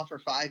it now for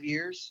 5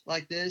 years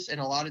like this. And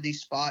a lot of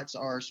these spots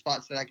are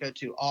spots that I go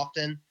to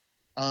often.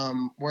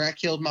 Where I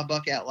killed my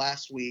buck at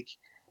last week,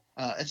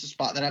 it's a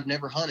spot that I've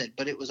never hunted,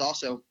 but it was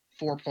also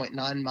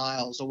 4.9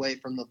 miles away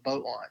from the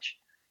boat launch.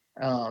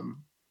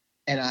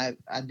 And I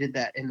did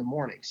that in the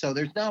morning. So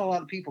there's not a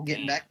lot of people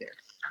getting back there.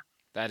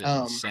 That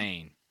is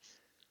insane.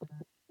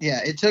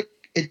 Yeah, it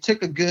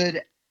took a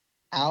good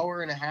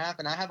hour and a half,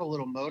 and I have a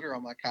little motor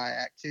on my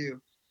kayak too.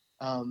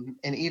 And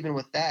even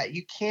with that,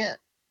 you can't,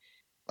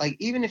 like,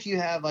 even if you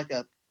have like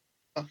a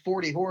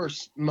 40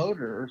 horse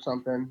motor or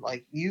something,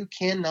 like, you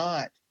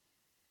cannot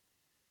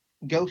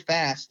go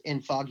fast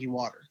in foggy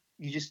water.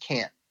 You just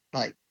can't.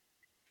 Like,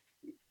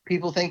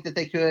 people think that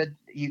they could.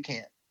 You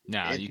can't.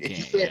 No, If you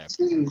you can't. can't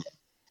see,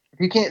 if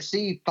you can't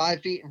see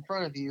 5 feet in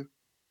front of you,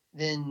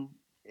 then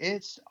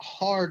it's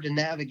hard to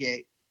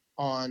navigate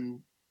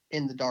in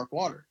the dark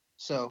water.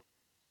 So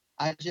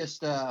I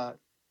just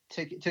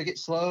took it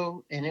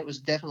slow, and it was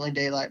definitely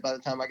daylight by the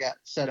time I got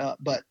set up.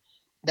 But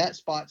that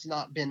spot's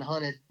not been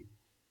hunted.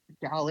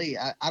 Golly,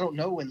 I don't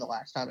know when the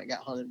last time it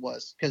got hunted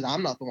was, because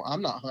I'm not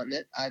hunting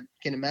it. I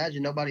can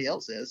imagine nobody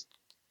else is.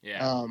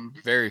 Yeah.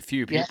 Very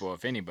few people,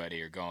 if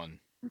anybody, are going.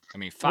 I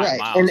mean, 5 Right.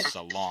 miles is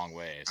a long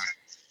ways.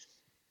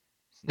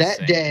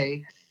 That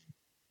day,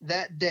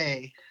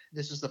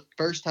 this is the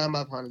first time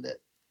I've hunted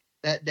it.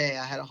 That day,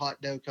 I had a hot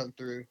doe come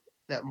through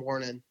that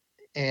morning,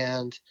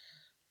 and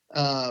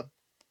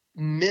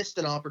missed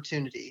an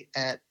opportunity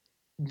at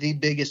the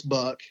biggest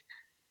buck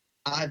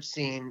I've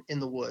seen in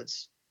the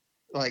woods,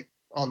 like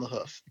on the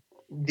hoof.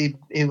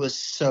 It was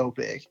so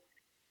big.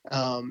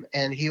 And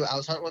I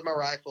was hunting with my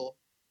rifle.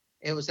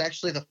 It was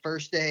actually the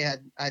first day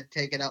I'd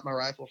taken out my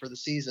rifle for the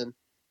season,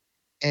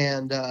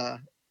 and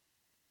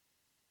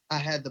I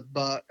had the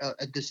buck.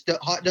 This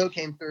hot doe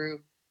came through,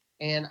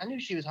 and I knew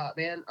she was hot,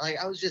 man.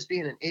 I was just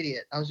being an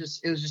idiot. It was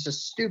just a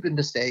stupid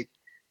mistake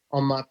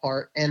on my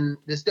part. And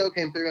this doe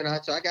came through,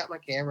 and so I got my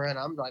camera, and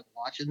I'm like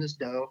watching this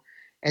doe,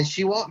 and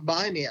she walked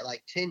by me at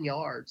like 10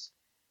 yards,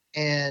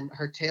 and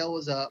her tail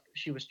was up.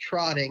 She was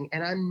trotting,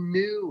 and I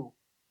knew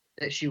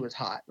that she was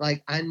hot.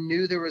 Like, I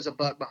knew there was a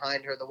buck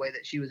behind her the way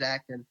that she was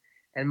acting,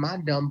 and my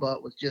dumb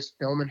butt was just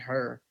filming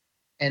her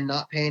and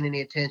not paying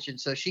any attention.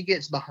 So she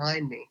gets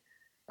behind me,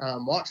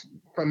 walks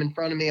from in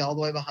front of me all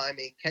the way behind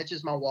me,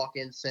 catches my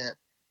walk-in scent,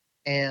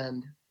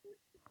 and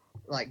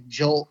like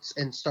jolts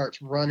and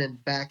starts running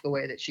back the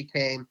way that she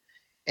came.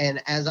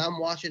 And as I'm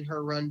watching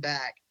her run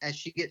back, as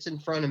she gets in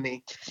front of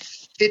me,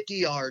 50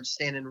 yards,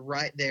 standing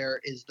right there,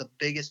 is the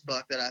biggest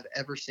buck that I've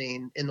ever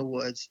seen in the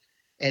woods.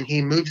 And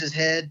he moves his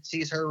head,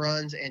 sees her,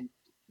 runs, and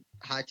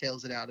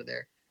hightails it out of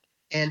there.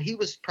 And he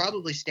was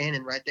probably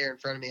standing right there in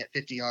front of me at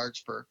 50 yards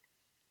for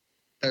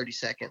 30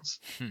 seconds.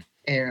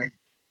 And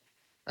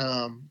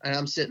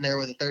I'm sitting there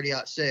with a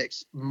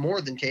 30-06,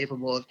 more than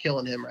capable of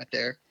killing him right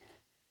there.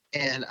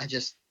 And I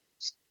just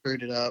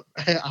screwed it up.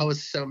 I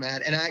was so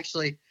mad. And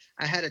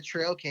I had a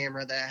trail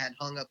camera that I had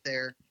hung up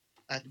there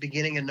at the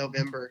beginning of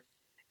November.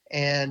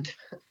 And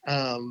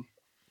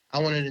I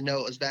wanted to know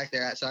what was back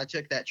there. So I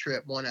took that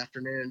trip one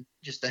afternoon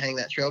just to hang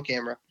that trail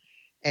camera.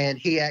 And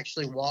he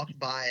actually walked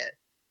by it,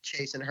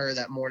 chasing her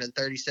that morning,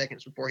 30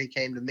 seconds before he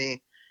came to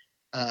me.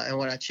 And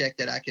when I checked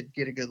it, I could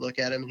get a good look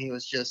at him. And he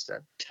was just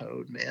a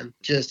toad, man.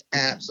 Just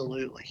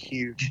absolutely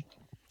huge.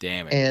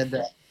 Damn it.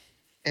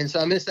 And so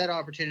I missed that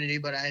opportunity,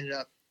 but I ended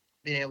up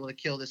being able to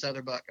kill this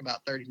other buck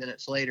about 30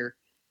 minutes later.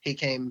 He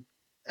came,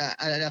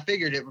 and I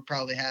figured it would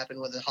probably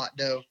happen with a hot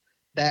doe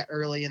that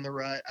early in the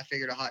rut. I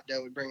figured a hot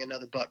doe would bring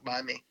another buck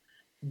by me.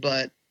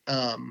 But,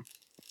 I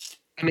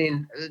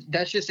mean,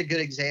 that's just a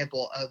good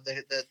example of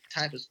the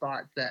type of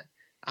spots that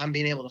I'm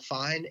being able to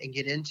find and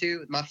get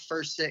into. My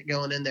first sit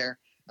going in there,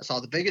 I saw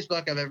the biggest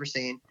buck I've ever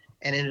seen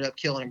and ended up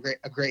killing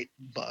a great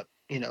buck,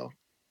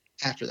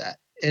 after that.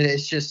 And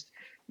it's just,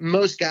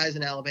 most guys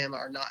in Alabama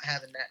are not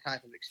having that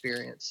type of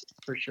experience,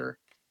 for sure.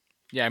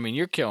 Yeah, I mean,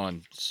 you're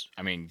killing,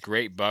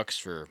 great bucks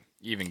for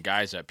even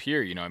guys up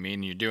here,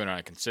 you're doing it on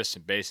a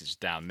consistent basis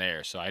down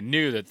there. So I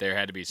knew that there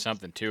had to be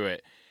something to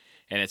it.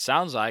 And it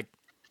sounds like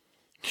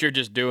you're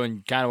just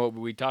doing kind of what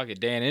we talk at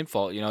Dan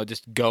Infalt,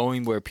 just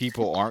going where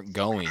people aren't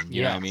going,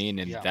 you know what I mean?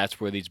 And that's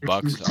where these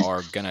bucks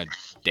are going to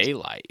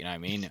daylight, you know what I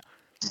mean?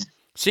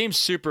 Seems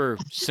super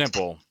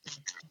simple,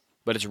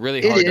 but it's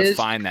really hard to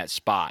find that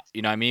spot,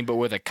 you know what I mean? But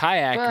with a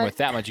kayak and with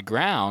that much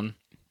ground,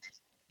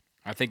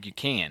 I think you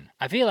can.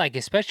 I feel like,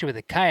 especially with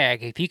a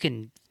kayak, if you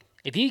can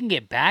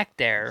get back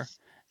there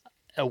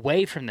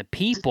away from the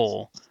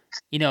people,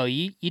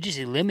 you just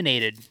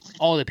eliminated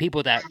all the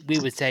people that we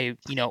would say,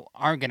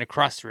 aren't going to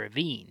cross the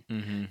ravine.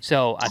 Mm-hmm.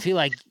 So I feel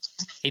like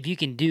if you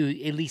can do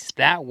at least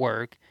that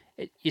work,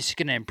 it's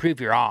going to improve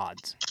your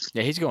odds.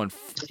 Yeah, he's going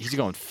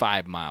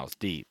 5 miles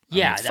deep.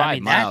 Yeah,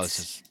 5 miles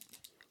is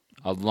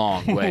a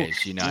long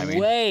ways, you know what I mean?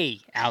 Way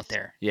out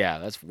there. Yeah,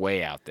 that's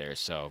way out there,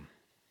 so.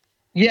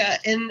 Yeah,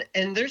 and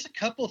there's a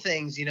couple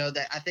things,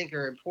 that I think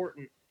are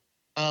important.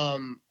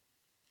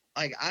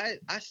 Like I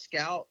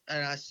scout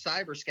and I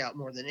cyber scout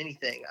more than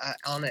anything. I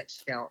Onyx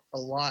scout a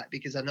lot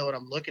because I know what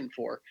I'm looking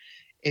for.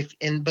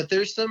 But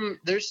there's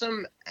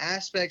some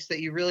aspects that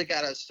you really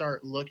got to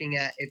start looking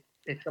at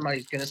if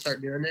somebody's going to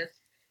start doing this.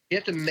 You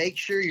have to make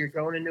sure you're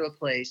going into a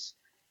place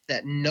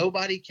that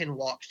nobody can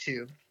walk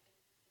to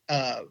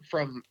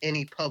from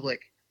any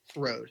public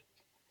road.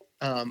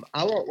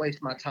 I won't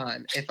waste my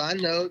time. If I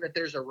know that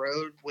there's a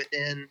road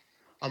within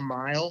a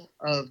mile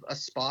of a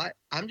spot,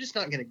 I'm just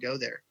not going to go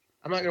there.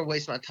 I'm not going to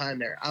waste my time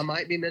there. I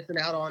might be missing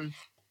out on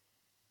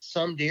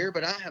some deer,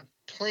 but I have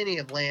plenty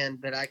of land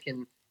that I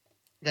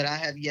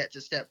have yet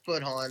to step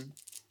foot on,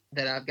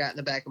 that I've got in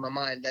the back of my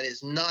mind, that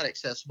is not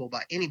accessible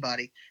by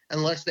anybody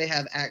unless they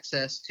have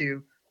access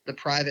to the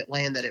private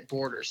land that it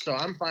borders. So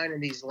I'm finding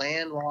these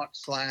landlocked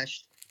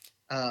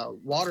 /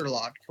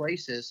 waterlogged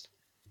places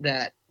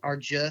that are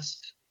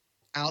just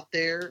out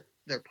there.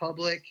 They're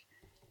public,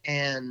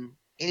 and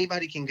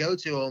anybody can go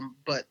to them,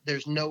 but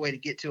there's no way to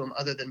get to them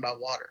other than by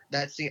water.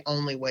 That's the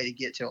only way to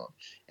get to them.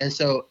 And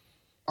so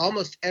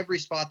almost every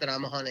spot that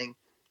I'm hunting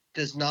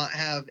does not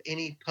have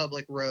any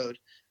public road.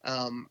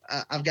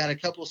 I've got a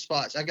couple of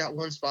spots. I've got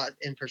one spot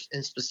in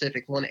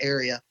specific, one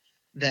area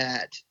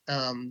that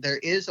there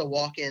is a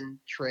walk-in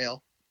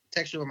trail. It's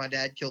actually where my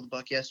dad killed the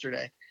buck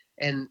yesterday.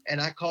 And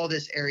I call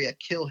this area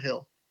Kill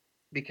Hill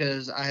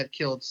because I have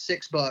killed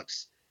 6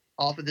 bucks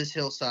off of this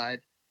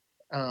hillside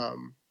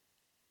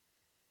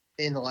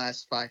in the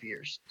last 5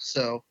 years.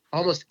 So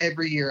almost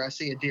every year I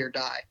see a deer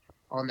die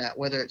on that,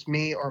 whether it's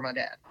me or my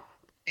dad.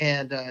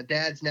 And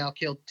Dad's now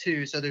killed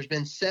 2, so there's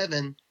been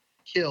 7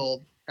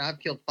 killed. I've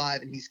killed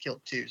 5, and he's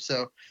killed 2.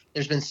 So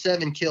there's been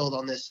 7 killed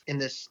in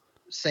this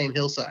same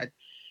hillside.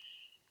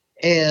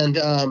 And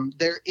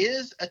there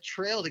is a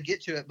trail to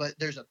get to it, but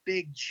there's a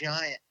big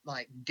giant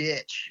like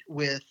ditch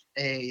with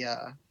a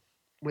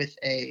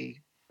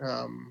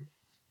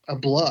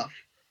bluff,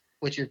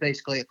 which is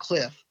basically a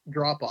cliff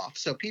drop off.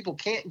 So people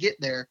can't get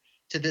there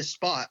to this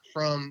spot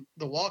from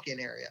the walk-in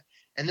area.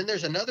 And then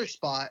there's another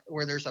spot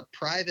where there's a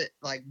private,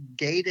 like,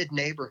 gated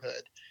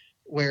neighborhood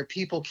where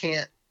people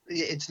can't,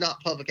 it's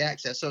not public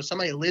access. So if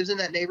somebody lives in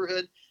that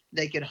neighborhood,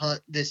 they could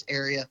hunt this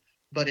area.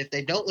 But if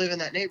they don't live in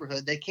that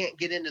neighborhood, they can't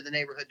get into the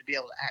neighborhood to be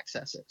able to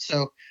access it.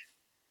 So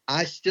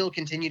I still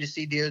continue to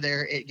see deer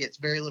there. It gets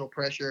very little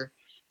pressure.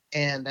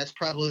 And that's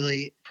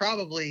probably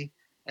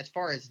as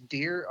far as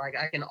deer, like,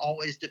 I can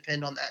always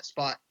depend on that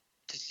spot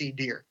to see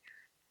deer.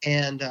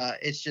 And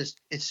it's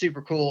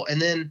super cool.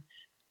 And then,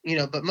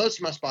 but most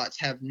of my spots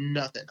have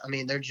nothing. I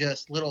mean, they're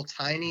just little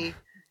tiny,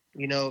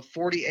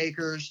 40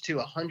 acres to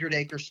 100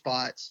 acre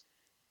spots,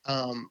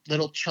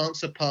 little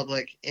chunks of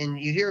public. And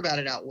you hear about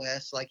it out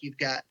west. Like, you've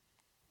got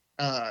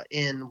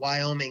in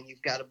Wyoming,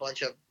 you've got a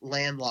bunch of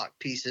landlocked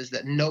pieces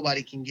that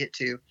nobody can get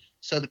to.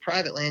 So the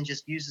private land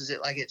just uses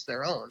it like it's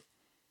their own.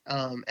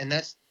 And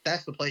that's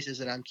the places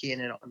that I'm keying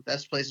in on.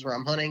 That's the places where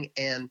I'm hunting.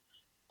 And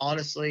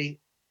honestly,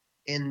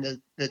 in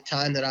the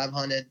time that I've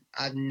hunted,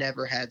 I've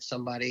never had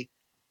somebody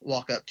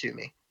walk up to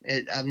me.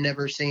 I've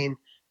never seen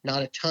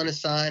not a ton of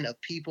sign of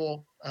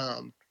people.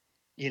 My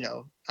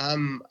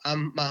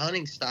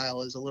hunting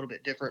style is a little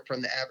bit different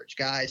from the average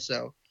guy.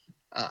 So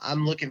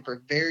I'm looking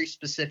for very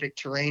specific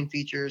terrain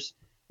features,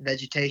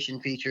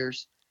 vegetation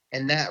features,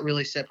 and that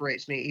really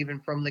separates me even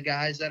from the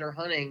guys that are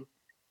hunting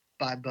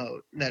by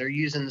boat, that are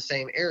using the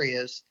same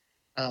areas.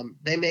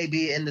 They may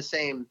be in the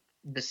same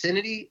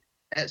vicinity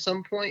at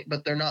some point,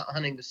 but they're not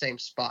hunting the same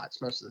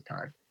spots most of the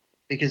time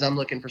because I'm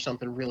looking for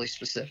something really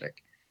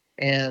specific.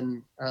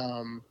 And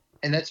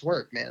that's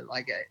worked, man.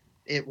 Like,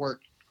 it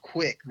worked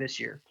quick this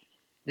year.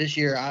 This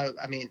year,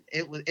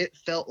 it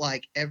felt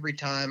like every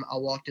time I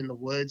walked in the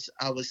woods,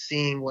 I was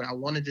seeing what I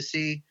wanted to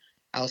see.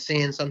 I was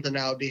seeing something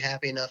I would be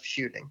happy enough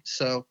shooting.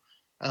 So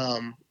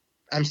I'm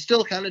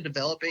still kind of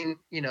developing,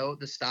 the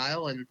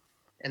style and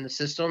the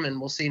system, and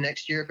we'll see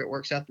next year if it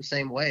works out the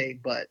same way.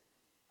 But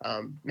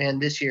man,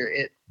 this year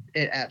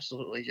it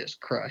absolutely just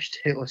crushed.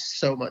 It was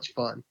so much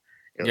fun.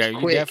 It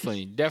was quick.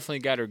 You definitely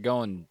got her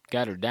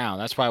down.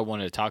 That's why I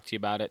wanted to talk to you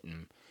about it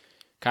and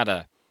kind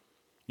of.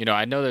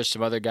 I know there's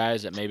some other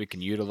guys that maybe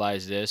can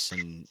utilize this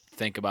and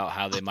think about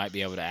how they might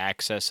be able to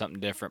access something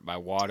different by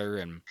water.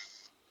 And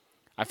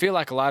I feel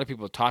like a lot of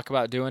people talk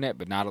about doing it,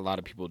 but not a lot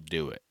of people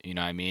do it. You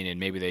know what I mean? And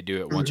maybe they do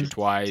it once or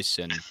twice,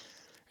 and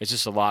it's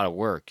just a lot of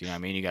work. You know what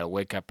I mean? You got to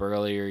wake up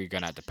earlier. You're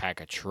going to have to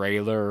pack a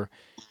trailer.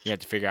 You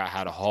have to figure out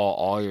how to haul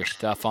all your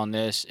stuff on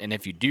this. And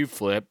if you do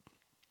flip,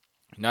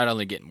 you're not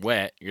only getting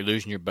wet, you're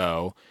losing your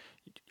bow.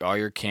 All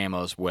your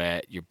camo's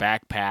wet. Your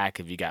backpack,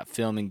 if you got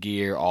filming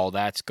gear, all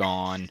that's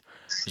gone.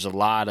 There's a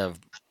lot of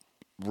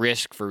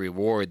risk for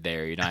reward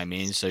there, you know what I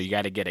mean? So you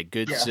got to get a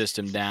good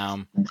system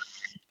down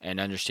and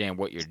understand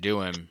what you're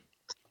doing.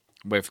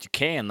 But if you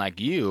can, like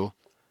you,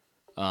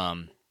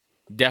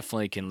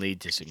 definitely can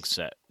lead to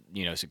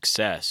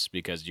success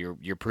because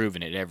you're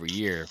proving it every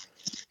year,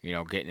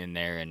 getting in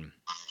there and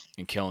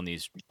killing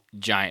these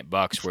giant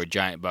bucks where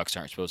giant bucks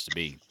aren't supposed to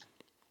be.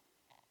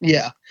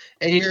 Yeah,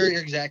 and you're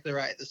exactly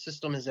right. The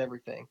system is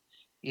everything.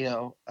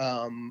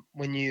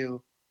 When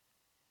you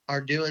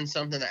are doing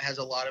something that has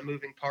a lot of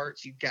moving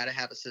parts, you've got to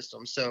have a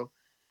system. So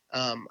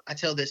I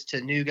tell this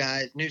to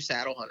new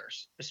saddle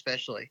hunters,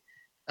 especially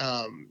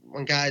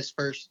when guys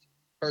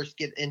first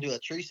get into a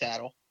tree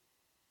saddle.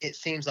 It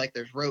seems like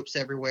there's ropes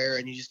everywhere,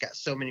 and you just got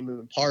so many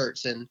moving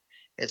parts, and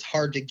it's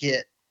hard to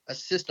get a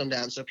system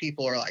down. So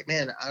people are like,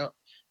 "Man,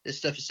 this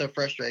stuff is so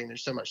frustrating.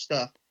 There's so much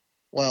stuff."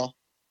 Well,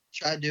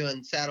 try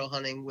doing saddle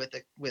hunting with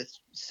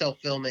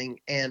self-filming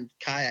and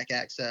kayak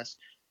access.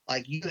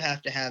 Like, you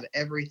have to have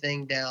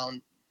everything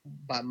down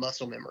by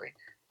muscle memory.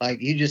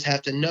 Like, you just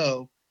have to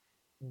know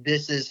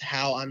this is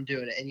how I'm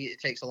doing it. And it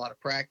takes a lot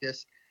of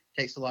practice,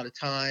 takes a lot of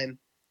time.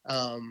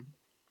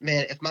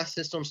 Man, if my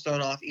system's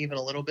thrown off even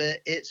a little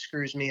bit, it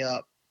screws me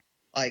up.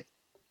 Like,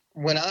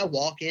 when I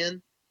walk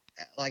in,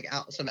 like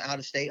some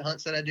out-of-state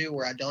hunts that I do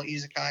where I don't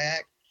use a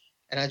kayak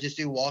and I just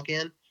do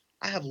walk-in,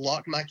 I have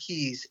locked my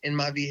keys in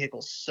my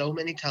vehicle so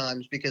many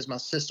times because my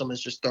system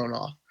is just thrown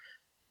off.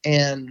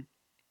 And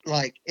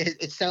like,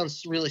 it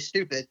sounds really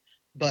stupid,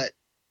 but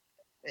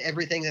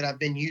everything that I've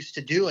been used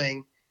to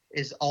doing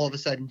is all of a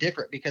sudden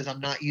different because I'm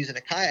not using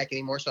a kayak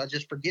anymore. So I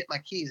just forget my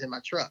keys in my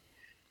truck,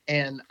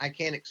 and I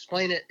can't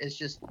explain it. It's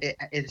just,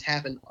 it's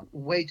happened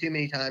way too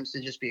many times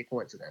to just be a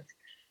coincidence.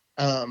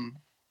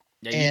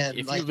 Yeah,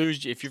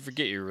 if you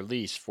forget your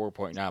release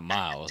 4.9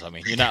 miles, I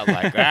mean, you're not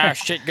like,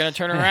 shit, gonna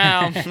turn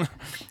around,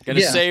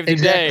 gonna save the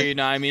day, you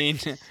know what I mean?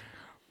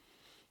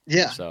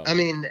 Yeah. So. I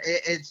mean,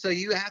 so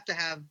you have to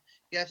have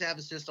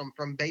a system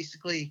from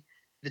basically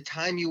the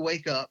time you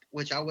wake up,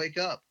 which I wake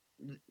up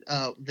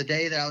the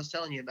day that I was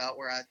telling you about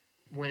where I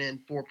went in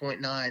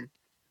 4.9.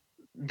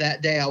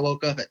 That day I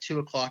woke up at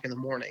 2:00 in the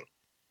morning.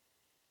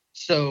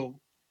 So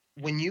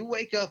when you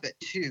wake up at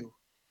 2,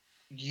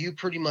 you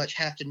pretty much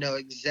have to know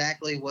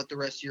exactly what the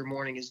rest of your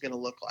morning is going to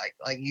look like.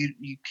 Like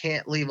you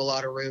can't leave a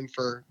lot of room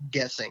for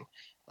guessing.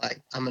 Like,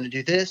 I'm going to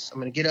do this. I'm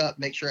going to get up,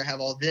 make sure I have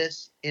all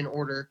this in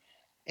order.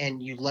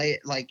 And you lay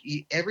it like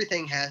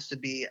everything has to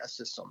be a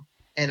system.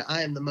 And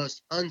I am the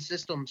most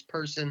unsystems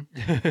person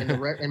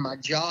in my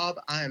job.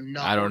 I am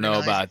not. I don't organized.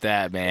 know about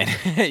that, man.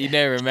 You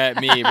never met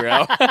me,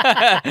 bro.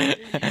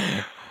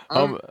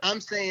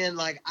 I'm saying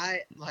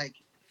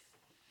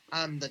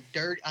I'm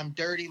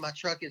dirty. My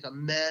truck is a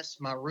mess.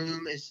 My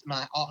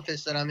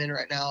office that I'm in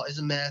right now is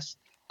a mess.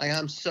 Like,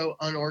 I'm so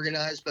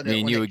unorganized. But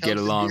me and you would get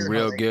along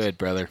real good,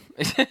 brother.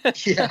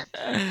 Yeah.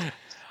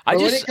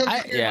 When it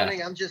comes to deer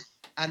hunting,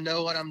 I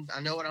know what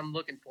I'm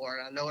looking for,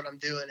 and I know what I'm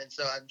doing, and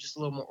so I'm just a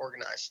little more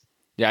organized.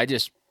 Yeah, I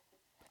just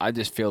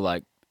feel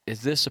like,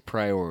 is this a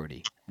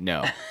priority?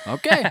 No.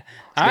 Okay.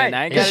 All right.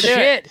 I ain't gotta do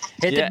it.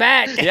 Hit the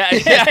back. Yeah.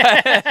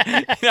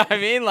 You know what I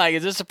mean? Like,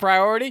 is this a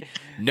priority?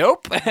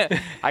 Nope.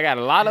 I got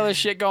a lot of other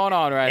shit going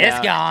on right now.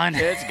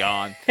 It's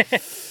gone.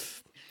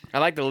 I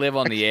like to live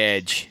on the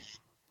edge.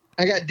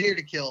 I got deer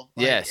to kill.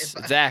 Yes,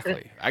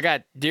 exactly. I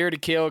got deer to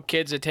kill,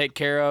 kids to take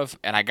care of,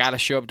 and I got to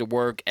show up to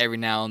work every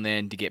now and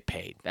then to get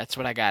paid. That's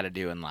what I got to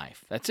do in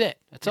life. That's it.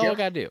 That's all I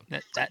got to do.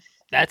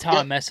 That's how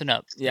I'm messing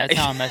up. Yeah. That's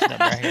how I'm messing up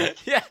right here.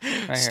 Yeah.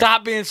 Right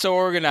Stop being so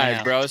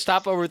organized, bro.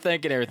 Stop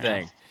overthinking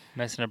everything.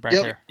 Messing up right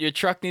there. Your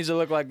truck needs to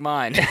look like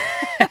mine.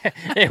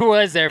 It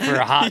was there for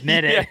a hot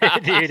minute.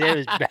 Dude, it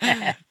was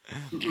bad.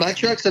 My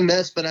truck's a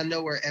mess, but I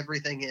know where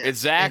everything is.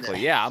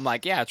 Exactly. Yeah. I'm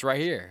like, it's right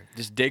here.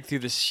 Just dig through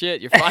this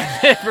shit. You'll find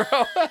it,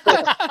 bro.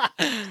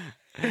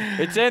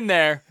 It's in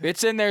there.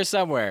 It's in there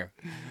somewhere.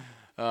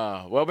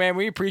 Well, man,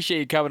 we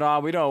appreciate you coming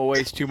on. We don't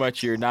waste too much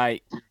of your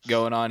night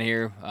going on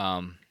here.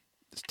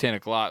 It's 10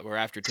 o'clock. We're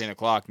after 10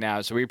 o'clock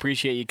now. So we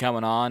appreciate you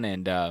coming on,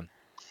 and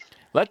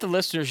let the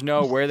listeners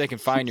know where they can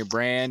find your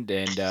brand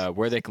and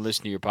where they can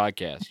listen to your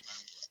podcast.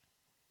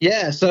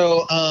 Yeah,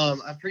 so I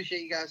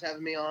appreciate you guys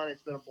having me on.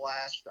 It's been a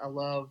blast. I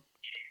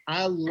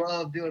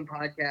love doing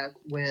podcasts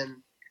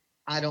when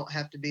I don't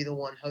have to be the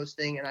one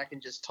hosting and I can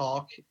just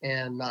talk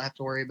and not have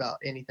to worry about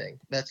anything.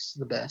 That's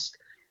the best.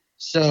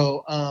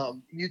 So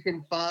you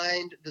can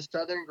find the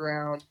Southern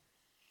Ground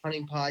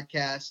Hunting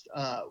Podcast.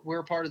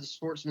 We're part of the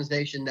Sportsman's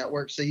Nation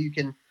Network, so you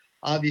can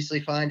obviously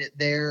find it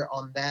there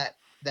on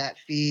that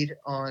feed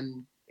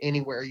on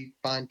anywhere you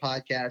find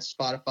podcasts,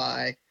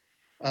 Spotify,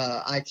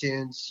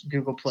 iTunes,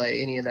 Google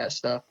Play, any of that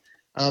stuff.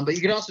 But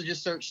you can also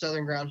just search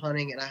Southern Ground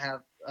Hunting, and I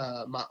have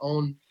my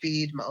own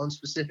feed, my own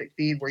specific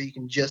feed where you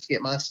can just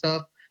get my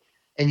stuff,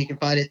 and you can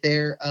find it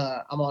there.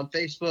 I'm on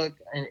Facebook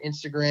and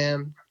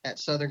Instagram at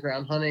Southern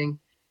Ground Hunting,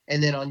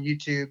 and then on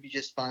YouTube you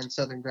just find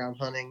Southern Ground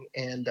Hunting,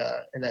 and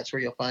that's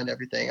where you'll find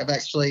everything. I've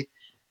actually,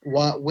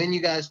 when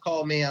you guys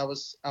called me, I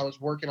was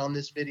working on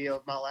this video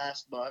of my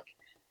last buck,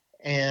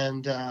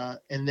 and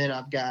then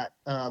I've got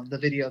the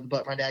video of the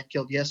buck my dad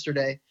killed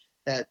yesterday.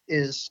 That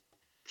is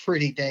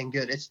pretty dang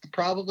good. It's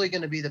probably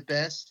going to be the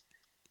best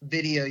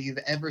video you've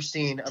ever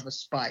seen of a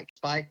spike.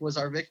 Spike was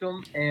our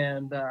victim,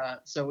 and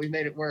so we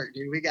made it work,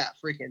 dude. We got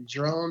freaking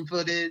drone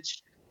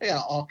footage. We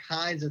got all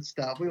kinds of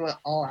stuff. We went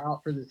all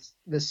out for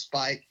this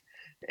spike,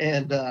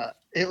 and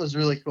it was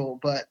really cool.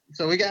 But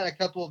so we got a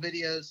couple of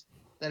videos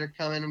that are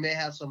coming. We may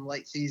have some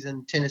late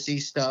season Tennessee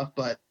stuff,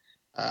 but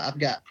I've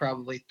got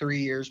probably 3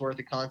 years worth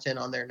of content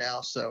on there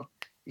now, so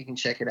you can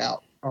check it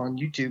out on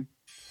YouTube.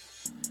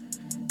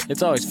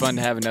 It's always fun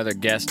to have another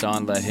guest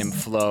on, let him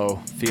flow,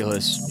 feel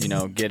his,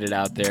 get it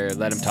out there,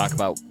 let him talk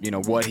about,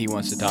 what he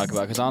wants to talk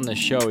about. Because on this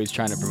show, he's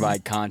trying to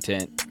provide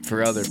content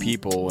for other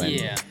people.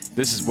 And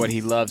this is what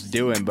he loves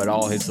doing, but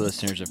all his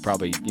listeners have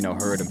probably,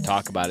 heard him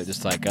talk about it,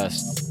 just like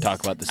us talk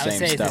about the same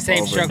stuff. It's the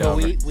same over struggle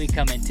and over. we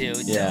come into.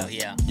 So,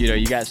 yeah.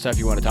 You got stuff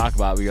you want to talk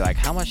about, but you're like,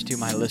 how much do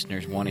my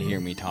listeners want to hear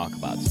me talk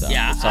about stuff?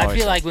 Yeah, I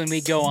feel like when we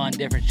go on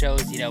different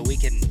shows, we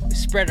can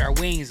spread our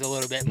wings a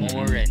little bit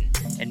more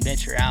and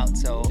venture out.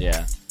 So,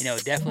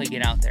 definitely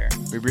get out there.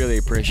 We really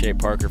appreciate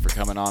Parker for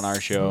coming on our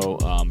show.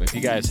 If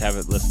you guys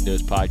haven't listened to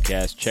his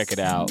podcast, check it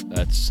out.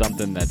 That's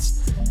something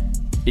that's,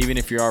 even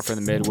if you are from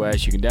the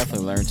Midwest, you can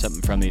definitely learn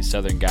something from these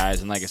Southern guys.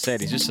 And like I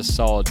said, he's just a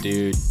solid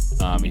dude.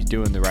 He's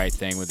doing the right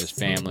thing with his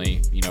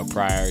family,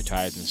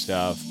 prioritizing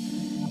stuff.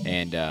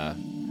 And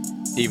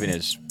even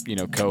his,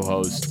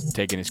 co-host,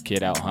 taking his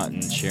kid out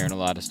hunting, sharing a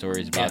lot of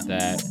stories about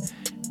that.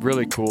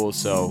 Really cool.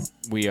 So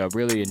we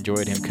really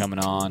enjoyed him coming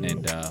on,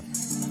 and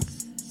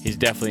he's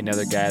definitely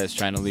another guy that's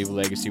trying to leave a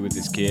legacy with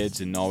his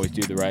kids and always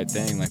do the right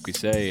thing, like we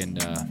say. And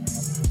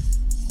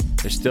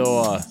there's still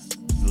a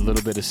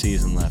little bit of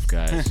season left,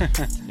 guys.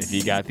 If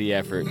you got the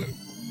effort,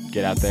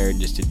 get out there and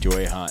just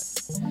enjoy a hunt.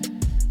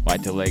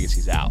 Whitetail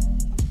Legacy's out.